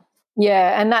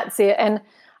 and that's it. And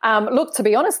look, to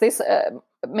be honest, this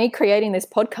me creating this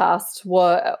podcast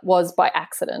was by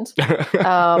accident. It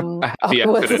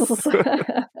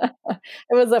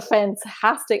was a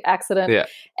fantastic accident. Yeah.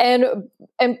 And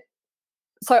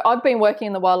so I've been working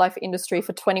in the wildlife industry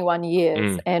for 21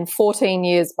 years and 14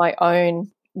 years my own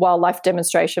wildlife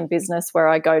demonstration business where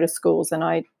I go to schools and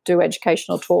I do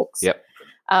educational talks. Yep.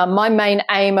 My main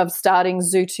aim of starting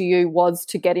Zoo to You was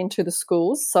to get into the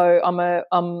schools. So I'm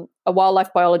a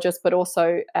wildlife biologist, but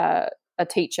also a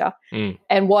teacher.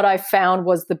 And what I found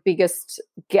was the biggest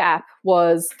gap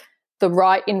was the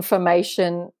right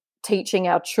information teaching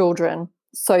our children.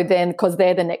 So then, because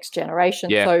they're the next generation.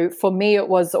 Yeah. So for me, it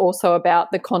was also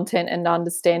about the content and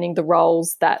understanding the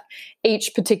roles that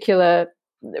each particular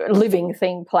living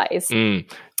thing plays.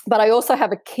 But I also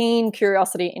have a keen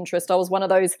curiosity interest. I was one of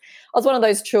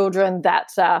those children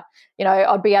that,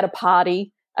 I'd be at a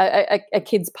party, a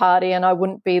kid's party, and I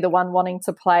wouldn't be the one wanting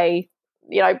to play,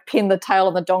 pin the tail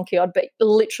on the donkey. I'd be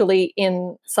literally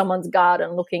in someone's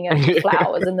garden looking at the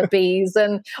flowers and the bees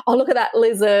and, oh, look at that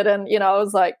lizard. And,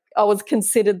 I was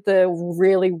considered the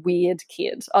really weird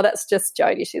kid. Oh, that's just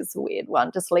Jodie. She's a weird one.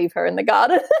 Just leave her in the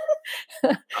garden.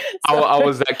 I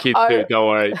was that kid too. Don't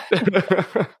worry.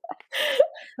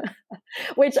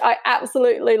 Which I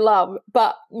absolutely love.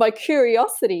 But my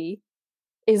curiosity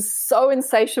is so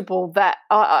insatiable that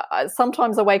I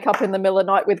sometimes I wake up in the middle of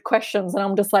the night with questions and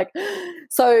I'm just like,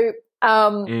 so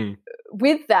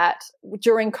with that,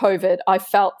 during COVID, I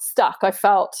felt stuck. I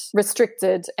felt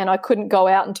restricted and I couldn't go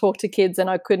out and talk to kids and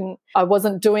I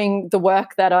wasn't doing the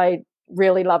work that I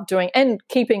really love doing and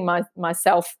keeping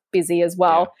myself busy as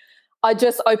well. Yeah. I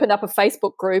just opened up a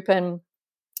Facebook group and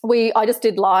I just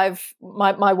did live,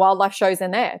 my wildlife shows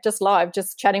in there, just live,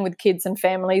 just chatting with kids and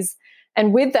families.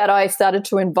 And with that, I started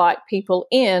to invite people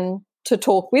in to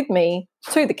talk with me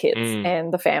to the kids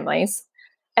and the families.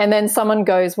 And then someone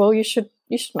goes, well, you should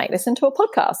make this into a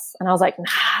podcast. And I was like,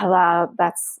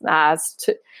 it's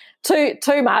too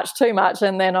much.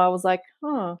 And then I was like,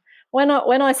 when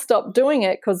I stopped doing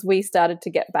it, because we started to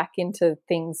get back into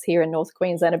things here in North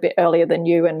Queensland a bit earlier than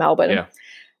you in Melbourne, Yeah.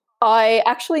 I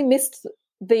actually missed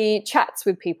the chats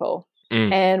with people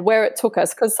and where it took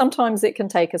us, because sometimes it can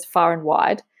take us far and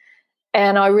wide.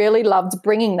 And I really loved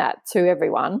bringing that to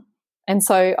everyone. And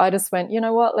so I just went, you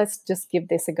know what, let's just give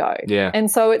this a go. Yeah. And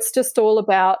so it's just all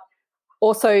about,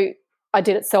 also I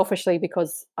did it selfishly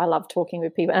because I love talking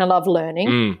with people and I love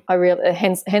learning. I really,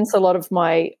 hence a lot of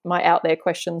my out there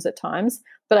questions at times.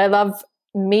 But I love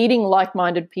meeting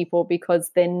like-minded people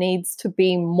because there needs to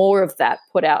be more of that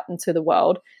put out into the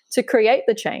world to create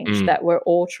the change that we're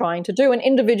all trying to do. And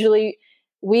individually,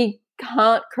 we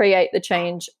can't create the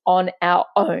change on our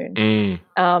own.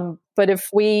 But if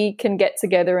we can get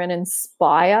together and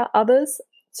inspire others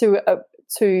to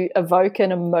evoke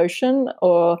an emotion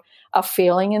or a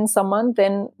feeling in someone,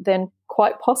 then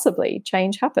quite possibly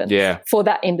change happens for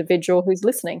that individual who's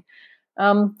listening.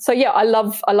 So yeah, I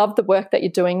love the work that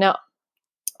you're doing. Now,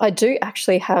 I do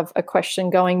actually have a question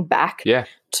going back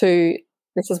to,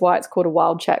 this is why it's called a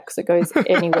wild chat, because it goes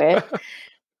anywhere.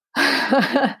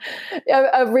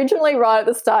 Originally, right at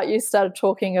the start, you started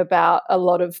talking about a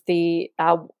lot of the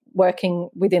working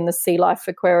within the Sea Life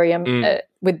Aquarium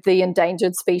with the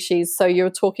endangered species. So you're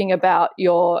talking about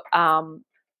your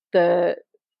the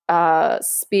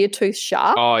spear-tooth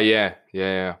shark. Oh, yeah.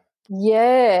 Yeah.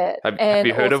 Have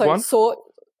you heard of one?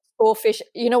 Sawfish.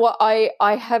 You know what?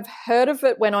 I have heard of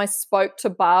it when I spoke to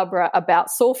Barbara about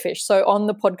sawfish. So on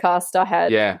the podcast, I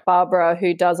had Barbara,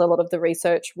 who does a lot of the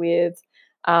research with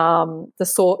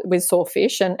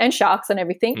sawfish and sharks and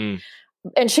everything.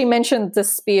 And she mentioned the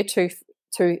spear-tooth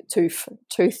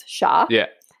shark. Yeah.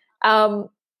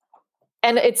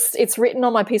 And it's written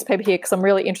on my piece of paper here because I'm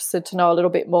really interested to know a little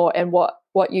bit more and what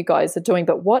you guys are doing.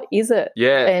 But what is it?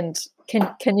 Yeah. And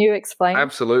can you explain?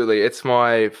 Absolutely. It's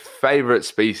my favorite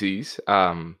species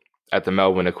at the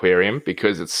Melbourne Aquarium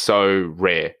because it's so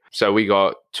rare. So we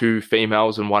got 2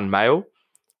 females and 1 male.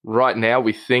 Right now,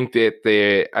 we think that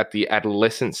they're at the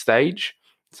adolescent stage.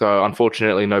 So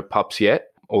unfortunately, no pups yet,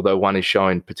 although one is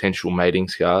showing potential mating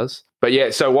scars. But yeah,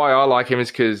 so why I like him is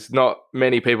because not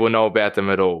many people know about them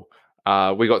at all.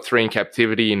 We got 3 in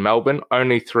captivity in Melbourne,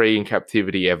 only 3 in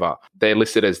captivity ever. They're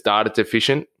listed as data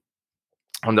deficient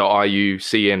on the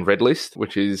IUCN Red List,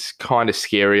 which is kind of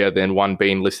scarier than one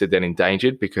being listed than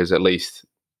endangered because at least,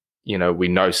 we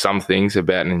know some things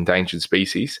about an endangered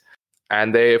species.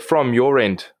 And they're from your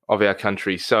end of our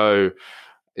country. So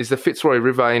is the Fitzroy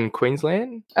River in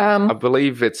Queensland? I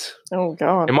believe it's... Oh,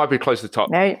 God. It might be close to the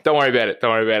top. No. Don't worry about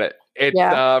it.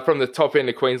 It's from the top end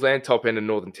of Queensland, top end of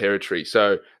Northern Territory.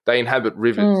 So they inhabit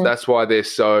rivers. That's why they're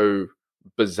so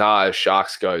bizarre as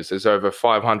sharks goes. There's over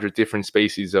 500 different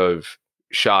species of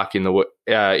shark in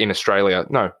Australia.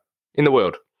 No, in the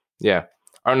world. Yeah.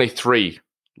 Only 3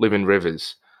 live in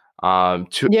rivers. 2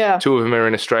 of them are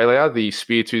in Australia, the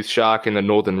spear-tooth shark and the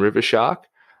northern river shark.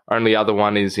 Only other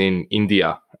one is in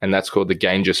India, and that's called the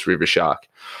Ganges river shark.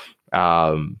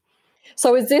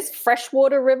 So is this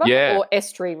freshwater river or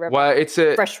estuary river? Well, it's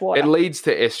freshwater. It leads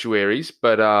to estuaries,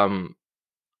 but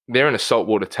they're in a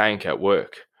saltwater tank at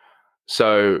work.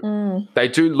 So they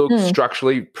do look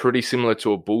structurally pretty similar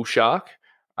to a bull shark.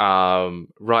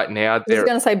 Right now, I was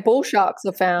going to say bull sharks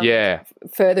are found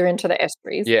further into the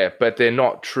estuaries. Yeah, but they're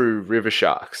not true river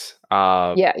sharks.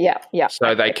 Yeah.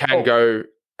 So they can go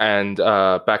and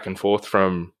back and forth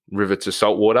from river to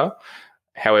saltwater.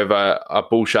 However, a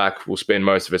bull shark will spend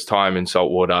most of its time in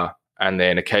saltwater and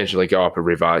then occasionally go up a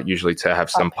river, usually to have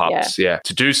some pups. Yeah.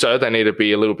 To do so, they need to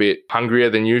be a little bit hungrier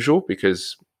than usual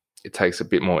because it takes a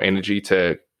bit more energy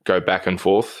to go back and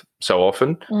forth so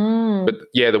often. But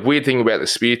yeah, the weird thing about the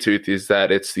spear-tooth is that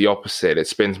it's the opposite. It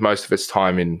spends most of its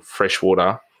time in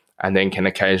freshwater and then can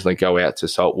occasionally go out to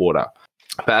saltwater.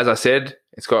 But as I said,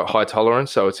 it's got high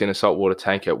tolerance, so it's in a saltwater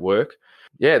tank at work.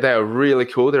 Yeah, they are really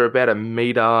cool. They're about 1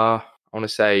 meter, I want to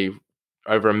say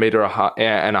over 1.5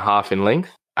 meters in length,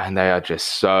 and they are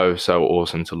just so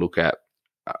awesome to look at.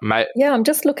 Yeah, I'm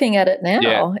just looking at it now.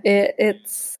 Yeah.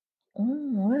 It's... Oh,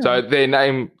 wow. So their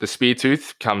name, the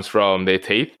spear-tooth, comes from their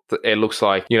teeth. It looks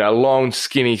like, a long,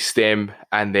 skinny stem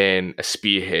and then a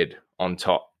spearhead on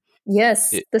top.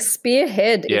 Yes, the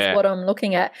spearhead is what I'm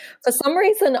looking at. For some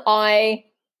reason, I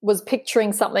was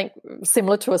picturing something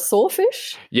similar to a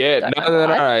sawfish. Yeah,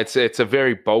 no. It's a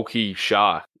very bulky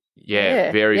shark.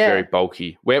 Yeah, very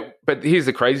bulky. But here's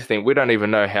the crazy thing. We don't even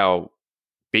know how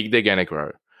big they're going to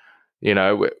grow. In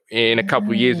a couple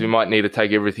of years, we might need to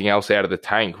take everything else out of the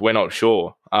tank. We're not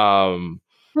sure.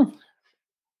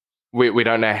 We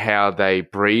don't know how they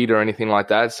breed or anything like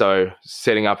that. So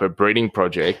setting up a breeding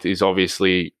project is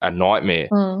obviously a nightmare.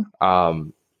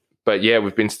 But yeah,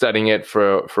 we've been studying it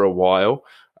for a while.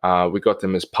 We got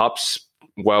them as pups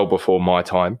well before my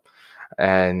time.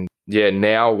 And yeah,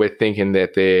 now we're thinking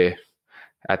that they're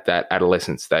at that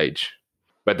adolescent stage.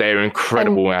 But they're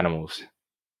incredible animals.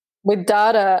 With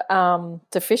data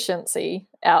deficiency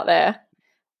out there,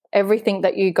 everything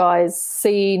that you guys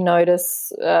see,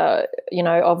 notice,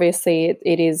 obviously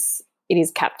it is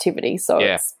captivity, so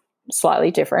it's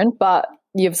slightly different, but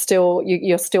you're still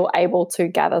able to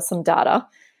gather some data.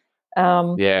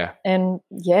 Wow,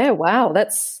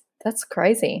 that's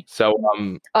crazy. So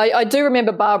I do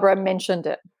remember Barbara mentioned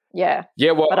it. Yeah.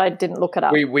 Well, but I didn't look it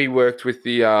up. We worked with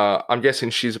the I'm guessing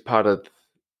she's a part of.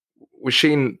 Was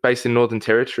she based in Northern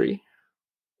Territory?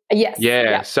 Yes.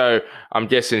 Yeah. So I'm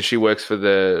guessing she works for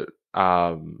the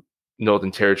Northern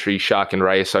Territory Shark and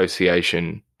Ray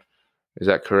Association. Is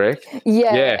that correct?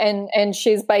 Yeah. And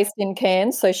she's based in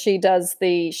Cairns, so she does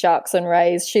the Sharks and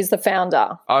Rays. She's the founder.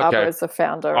 Okay. Barbara's the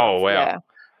founder. Oh, wow.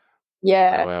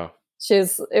 Yeah. Oh, wow.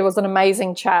 It was an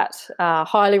amazing chat.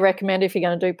 Highly recommend if you're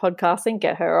going to do podcasting,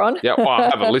 get her on. Yeah. Well, I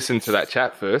haven't listened to that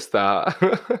chat first. Yeah.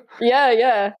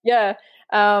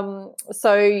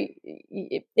 So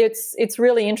it's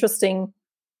really interesting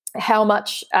how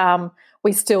much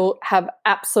we still have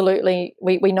absolutely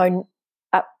we know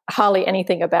hardly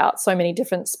anything about so many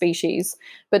different species,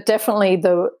 but definitely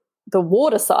the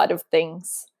water side of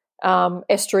things,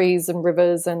 estuaries and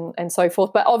rivers and so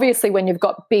forth. But obviously when you've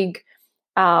got big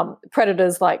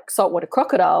predators like saltwater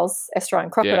crocodiles,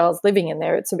 estuarine crocodiles living in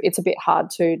there, it's a bit hard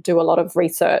to do a lot of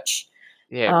research.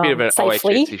 Yeah, a bit of an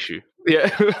safely. OHS issue.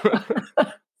 Yeah.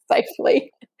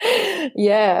 Safely.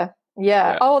 Yeah.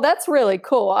 Oh, that's really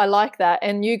cool. I like that.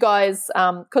 And you guys,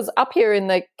 because up here in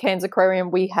the Cairns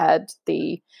Aquarium, we had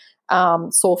the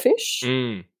sawfish.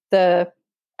 The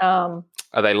are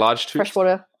they large tooth?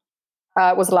 Freshwater.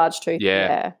 It was a large tooth.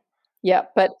 Yeah.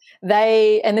 But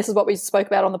and this is what we spoke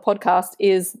about on the podcast,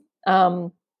 is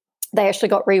they actually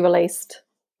got re-released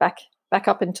back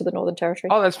up into the Northern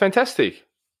Territory. Oh, that's fantastic.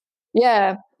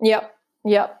 Yeah. Yep.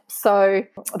 So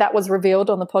that was revealed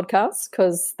on the podcast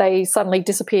because they suddenly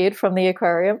disappeared from the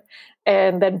aquarium,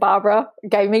 and then Barbara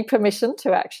gave me permission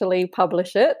to actually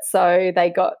publish it. So they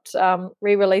got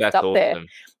re-released. That's up awesome.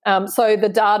 There. So the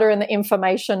data and the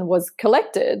information was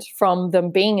collected from them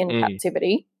being in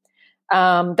captivity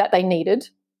that they needed,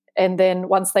 and then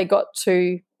once they got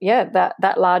to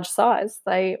that large size,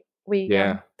 they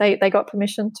got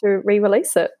permission to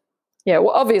re-release it. Yeah,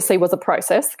 well, obviously it was a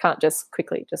process. Can't just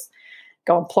quickly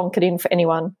go and plonk it in for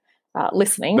anyone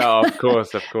listening. No, of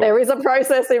course. There is a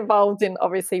process involved in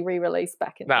obviously re-release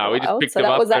back in the wild. We just picked them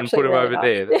up and put them over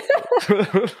there.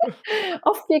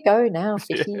 Off you go now,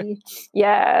 Vicky.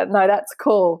 Yeah, no, that's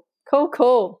cool.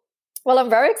 Cool. Well,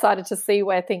 I'm very excited to see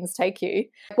where things take you.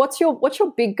 What's your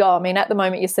big goal? I mean, at the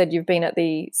moment you said you've been at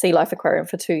the Sea Life Aquarium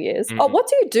for 2 years. Oh, what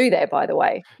do you do there, by the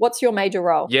way? What's your major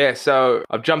role? Yeah, so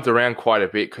I've jumped around quite a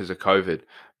bit because of COVID,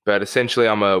 but essentially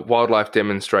I'm a wildlife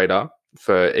demonstrator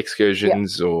for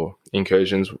excursions or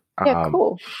incursions.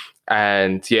 Cool.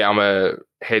 And I'm a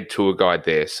head tour guide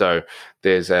there. So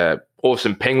there's a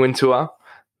awesome penguin tour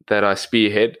that I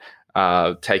spearhead.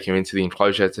 Take him into the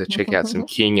enclosure to check out some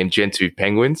king and gentoo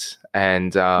penguins.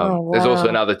 And there's also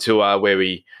another tour where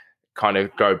we kind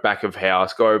of go back of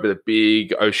house, go over the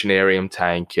big oceanarium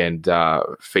tank and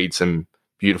feed some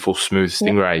beautiful smooth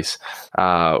stingrays,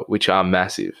 which are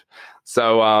massive.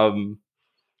 So,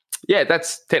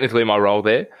 that's technically my role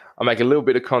there. I make a little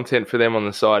bit of content for them on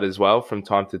the side as well from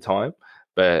time to time.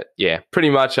 But, pretty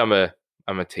much I'm a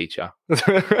teacher.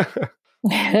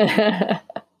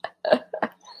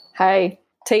 Hey,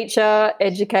 teacher,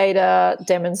 educator,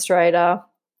 demonstrator,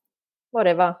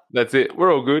 whatever. That's it.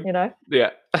 We're all good. Yeah.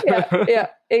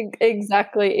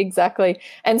 Exactly.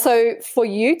 And so for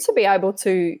you to be able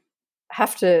to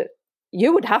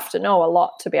you would have to know a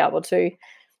lot to be able to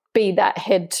be that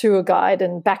head tour guide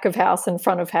and back of house and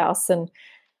front of house. And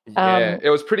it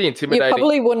was pretty intimidating. You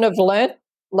probably wouldn't have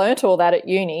learnt all that at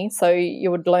uni, so you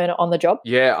would learn it on the job.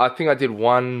 Yeah, I think I did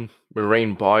one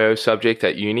marine bio subject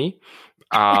at uni.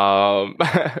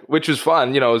 Which was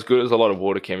fun. It was good. It was a lot of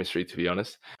water chemistry, to be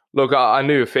honest. Look, I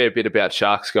knew a fair bit about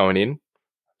sharks going in,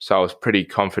 so I was pretty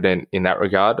confident in that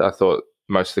regard. I thought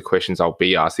most of the questions I'll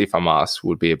be asked, if I'm asked,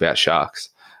 would be about sharks.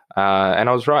 And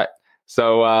I was right.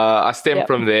 So I stemmed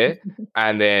from there.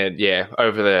 And then,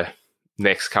 over the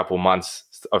next couple months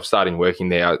of starting working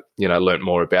there, I, learned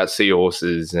more about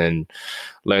seahorses and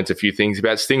learned a few things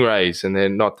about stingrays, and they're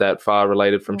not that far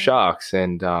related from sharks.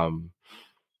 And,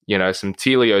 some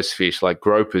teleos fish like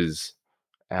gropers,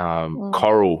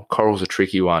 coral. Coral's a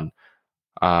tricky one.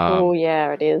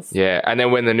 It is. Yeah, and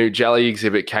then when the new jelly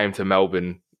exhibit came to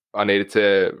Melbourne, I needed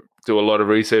to do a lot of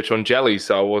research on jellies,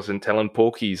 so I wasn't telling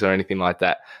porkies or anything like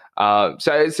that. So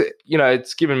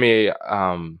it's given me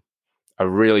a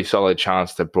really solid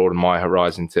chance to broaden my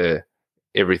horizon to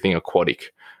everything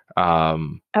aquatic.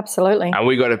 Absolutely. And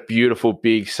we got a beautiful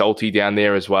big salty down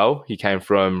there as well. He came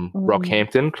from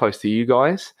Rockhampton, close to you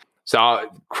guys. So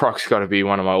Croc's got to be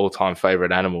one of my all-time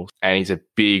favorite animals. And he's a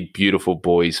big, beautiful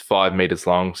boy. He's 5 meters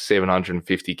long,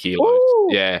 750 kilos. Ooh.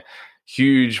 Yeah,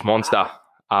 huge monster.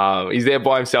 He's there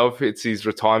by himself. It's his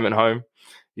retirement home.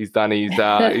 He's done his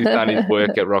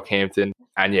work at Rockhampton.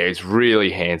 And yeah, he's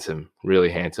really handsome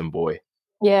boy.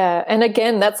 Yeah, and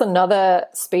again, that's another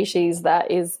species that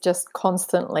is just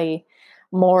constantly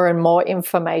more and more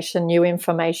information, new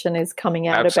information is coming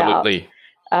out Absolutely.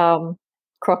 about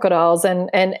crocodiles and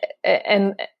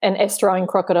estuarine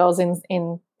crocodiles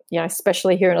in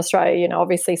especially here in Australia.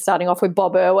 Obviously starting off with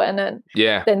Bob Irwin and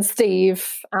then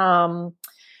Steve, and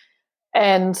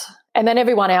then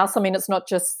everyone else. I mean, it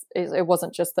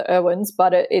wasn't just the Irwins,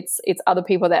 but it's other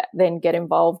people that then get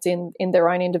involved in their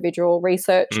own individual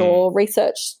research or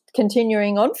research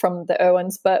continuing on from the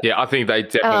Irwins. But yeah, I think they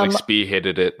definitely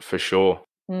spearheaded it for sure.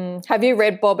 Have you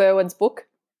read Bob Irwin's book?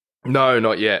 No,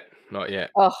 not yet.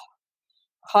 Oh,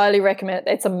 highly recommend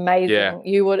it. It's amazing.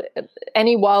 Yeah.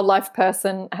 Any wildlife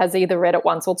person has either read it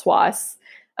once or twice.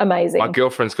 Amazing. My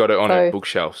girlfriend's got it on her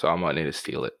bookshelf, so I might need to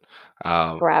steal it.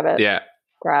 Grab it. Yeah.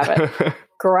 Grab it.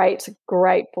 Great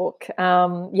book.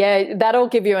 That'll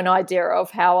give you an idea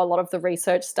of how a lot of the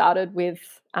research started with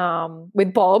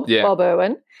Bob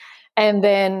Irwin, and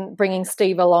then bringing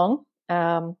Steve along,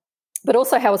 but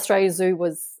also how Australia Zoo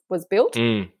was built,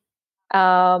 and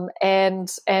then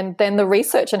the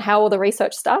research and how all the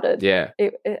research started. Yeah,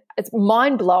 it's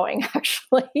mind blowing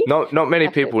actually. Not many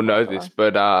people know this,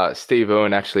 but Steve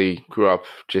Irwin actually grew up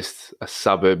just a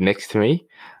suburb next to me.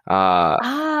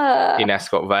 In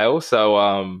Ascot Vale. So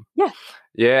I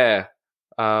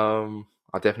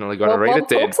definitely got to read Bob it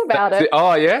then. Talks about it.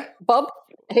 Oh yeah, Bob.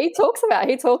 He talks about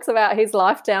his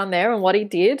life down there and what he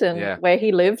did and where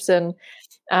he lived and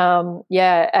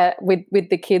with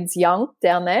the kids young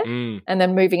down there and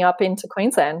then moving up into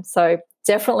Queensland. So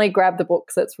definitely grab the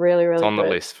books. It's really, really it's on good. the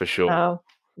list for sure.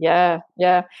 Yeah.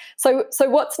 So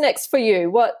what's next for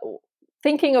you?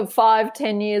 Thinking of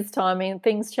 5-10 years time, I mean,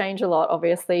 things change a lot,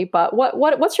 obviously. But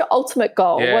what's your ultimate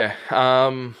goal? Yeah,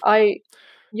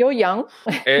 you're young.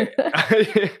 Yeah,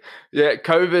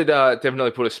 COVID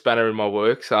definitely put a spanner in my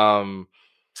works.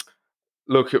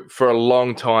 Look, for a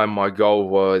long time, my goal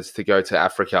was to go to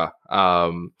Africa.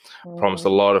 Promised a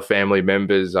lot of family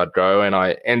members I'd go, and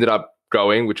I ended up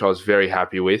going, which I was very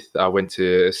happy with. I went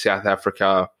to South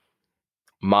Africa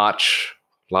March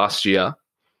last year.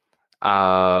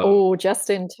 Just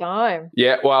in time.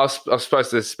 Yeah, well, I was supposed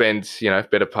to spend,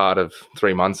 better part of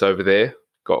 3 months over there.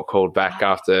 Got called back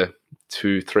after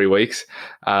 2-3 weeks,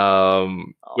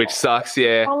 which sucks,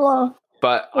 yeah.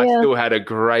 But I still had a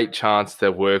great chance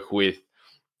to work with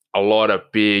a lot of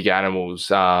big animals,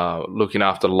 looking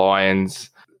after lions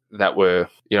that were,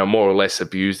 more or less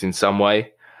abused in some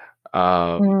way.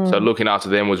 So looking after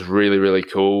them was really, really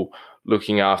cool.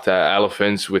 Looking after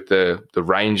elephants with the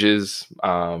rangers,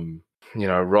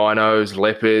 rhinos,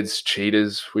 leopards,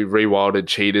 cheetahs. We rewilded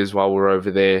cheetahs while we were over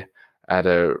there at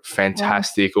a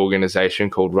fantastic organization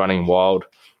called Running Wild.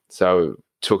 So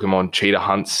took them on cheetah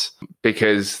hunts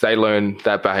because they learn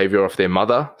that behavior off their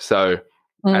mother. So,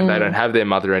 and they don't have their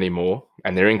mother anymore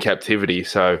and they're in captivity.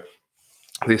 So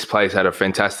this place had a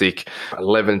fantastic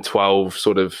 11, 12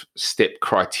 sort of step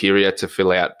criteria to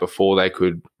fill out before they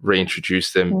could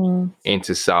reintroduce them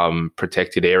into some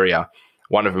protected area.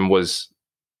 One of them was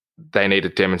they need to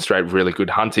demonstrate really good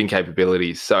hunting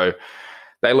capabilities. So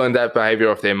they learned that behavior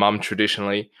off their mum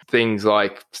traditionally. Things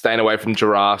like staying away from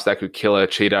giraffes that could kill a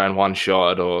cheetah in one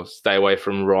shot, or stay away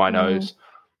from rhinos.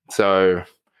 So,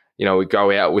 we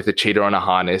go out with a cheetah on a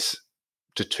harness,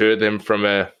 deter them from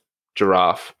a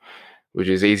giraffe, which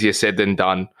is easier said than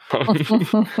done.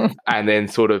 And then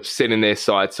sort of setting their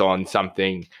sights on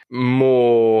something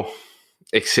more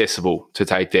accessible to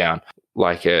take down,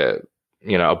 like a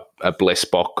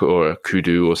blessbok or a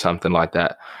kudu or something like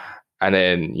that. And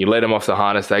then you let them off the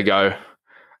harness, they go,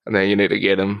 and then you need to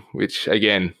get them, which,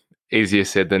 again, easier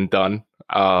said than done.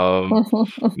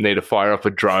 Need to fire up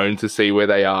a drone to see where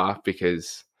they are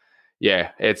because,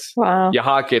 it's your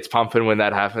heart gets pumping when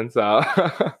that happens.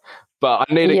 But I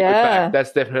need to get back.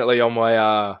 That's definitely on my,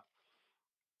 on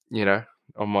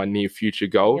my near future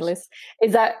goals.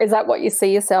 Is that what you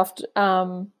see yourself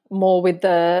more with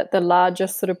the larger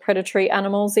sort of predatory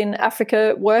animals in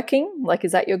Africa working? Like,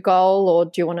 is that your goal, or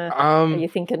do you want to? Are you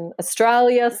thinking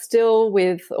Australia still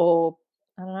with, or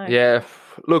I don't know? Yeah,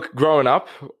 Look, growing up,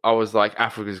 I was like,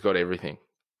 Africa's got everything.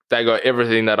 They got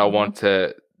everything that I want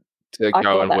to I go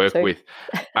thought and that work too. with.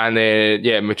 And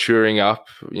then, maturing up,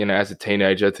 as a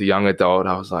teenager to young adult,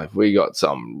 I was like, we got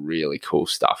some really cool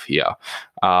stuff here.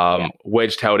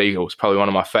 Wedge-tailed eagles, probably one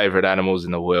of my favorite animals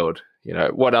in the world.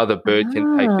 What other bird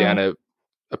can take down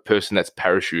a person that's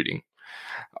parachuting?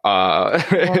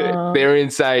 They're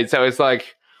insane. So it's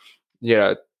like,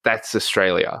 that's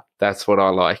Australia. That's what I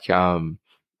like.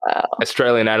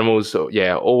 Australian animals,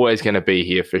 always going to be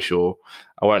here for sure.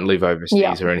 I won't live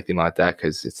overseas or anything like that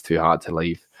because it's too hard to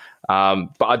leave.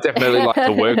 But I definitely like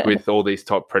to work with all these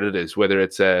top predators, whether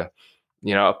it's a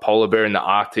polar bear in the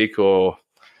Arctic or,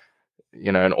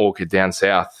 an orchid down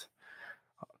south.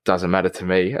 Doesn't matter to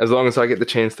me. As long as I get the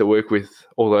chance to work with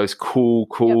all those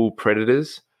cool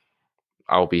predators,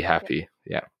 I'll be happy.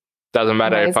 Yeah. Doesn't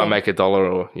matter if I make $1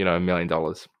 or, $1 million.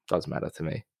 Doesn't matter to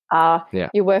me.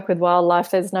 You work with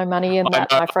wildlife. There's no money in that,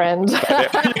 my friend.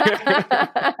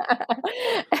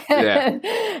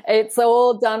 It's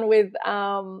all done with,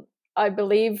 I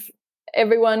believe,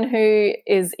 everyone who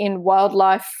is in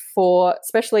wildlife for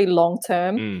especially long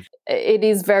term. It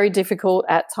is very difficult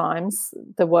at times.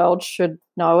 The world should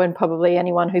know, and probably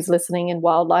anyone who's listening in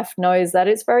wildlife knows that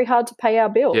it's very hard to pay our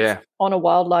bills on a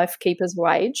wildlife keeper's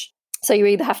wage. So you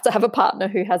either have to have a partner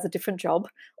who has a different job,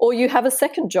 or you have a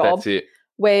second job. That's it.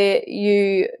 Where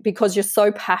you, because you're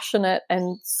so passionate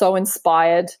and so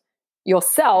inspired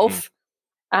yourself,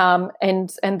 and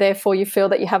therefore you feel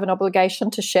that you have an obligation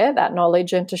to share that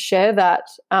knowledge and to share that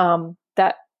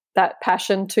that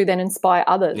passion to then inspire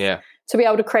others to be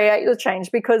able to create the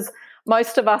change. Because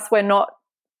most of us, we're not,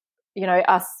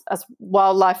 us as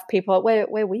wildlife people,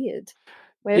 we're weird.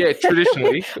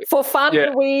 Traditionally for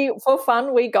fun, we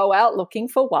go out looking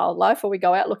for wildlife, or we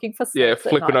go out looking for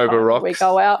flipping over rocks. We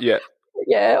go out. Or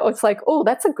it's like, oh,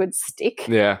 that's a good stick.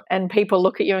 Yeah. And people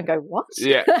look at you and go, what?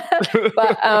 Yeah.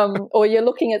 But or you're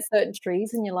looking at certain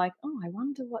trees and you're like, oh, I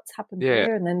wonder what's happened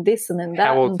there, and then this and then that.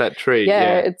 How old's that tree?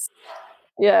 So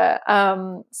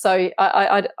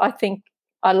I think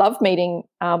I love meeting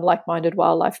like-minded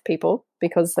wildlife people,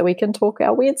 because we can talk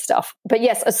our weird stuff. But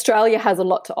yes, Australia has a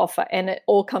lot to offer, and it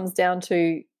all comes down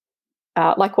to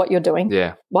like what you're doing.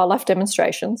 Yeah. Wildlife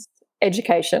demonstrations,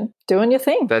 education, doing your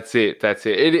thing. That's it.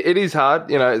 It is hard,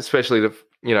 especially to,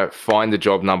 find the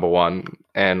job, number one.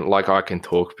 And like, I can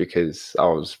talk because I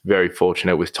was very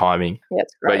fortunate with timing.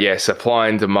 That's great. But supply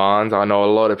and demand. I know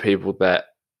a lot of people that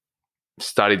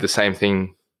studied the same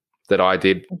thing that I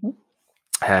did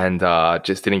and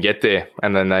just didn't get there.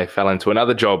 And then they fell into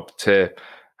another job to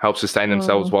help sustain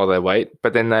themselves while they wait.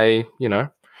 But then they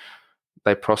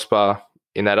prosper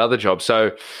in that other job.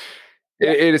 So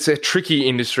it's a tricky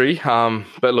industry,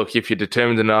 but look, if you're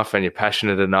determined enough and you're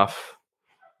passionate enough,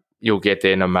 you'll get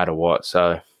there no matter what.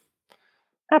 So,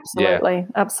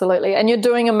 absolutely, and you're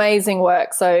doing amazing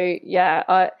work. So,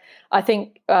 I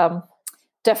think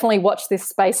definitely watch this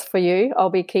space for you. I'll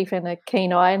be keeping a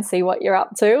keen eye and see what you're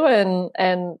up to,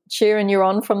 and cheering you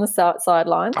on from the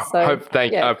sidelines. So, I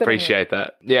appreciate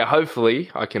that. Yeah, hopefully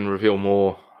I can reveal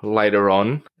more later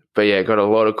on. But got a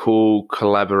lot of cool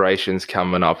collaborations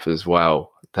coming up as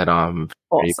well that I'm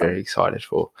very, very excited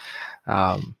for.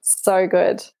 So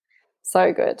good.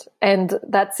 And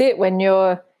that's it. When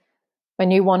you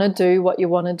want to do what you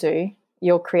want to do,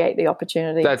 you'll create the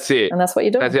opportunity. That's it. And that's what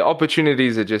you're doing. That's it.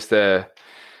 Opportunities are just a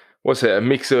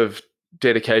mix of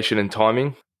dedication and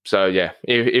timing. So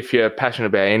if you're passionate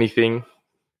about anything,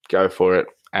 go for it,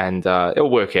 and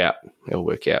it'll work out.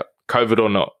 COVID or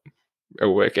not,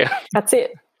 it'll work out. That's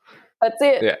it.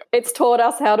 Yeah. It's taught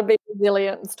us how to be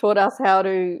resilient. It's taught us how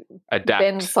to adapt,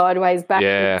 bend sideways,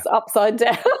 backwards, upside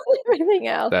down, everything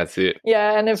else. That's it.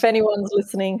 Yeah, and if anyone's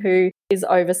listening who is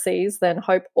overseas, then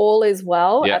hope all is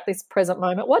well at this present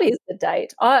moment. What is the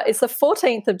date? It's the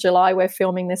 14th of July we're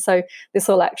filming this, so this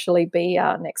will actually be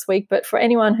next week. But for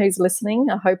anyone who's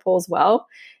listening, I hope all's well.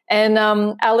 And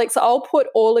Alex, I'll put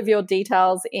all of your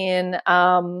details in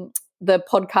the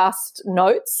podcast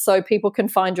notes so people can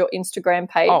find your Instagram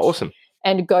page. Oh, awesome.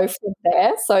 And go from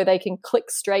there so they can click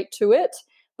straight to it.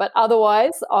 But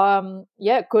otherwise,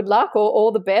 good luck or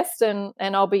all the best, and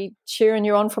I'll be cheering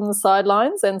you on from the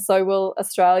sidelines, and so will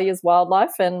Australia's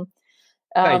wildlife and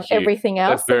everything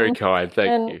else. That's very kind.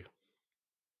 Thank you.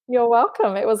 You're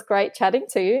welcome. It was great chatting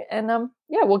to you, and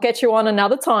we'll get you on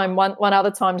another time, one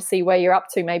other time, to see where you're up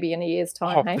to, maybe in a year's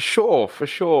time. Oh, hey? For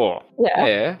sure.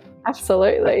 Yeah,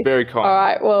 absolutely. That's very kind. All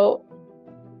right, well,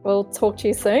 we'll talk to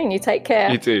you soon. You take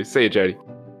care. You too. See you, Jody.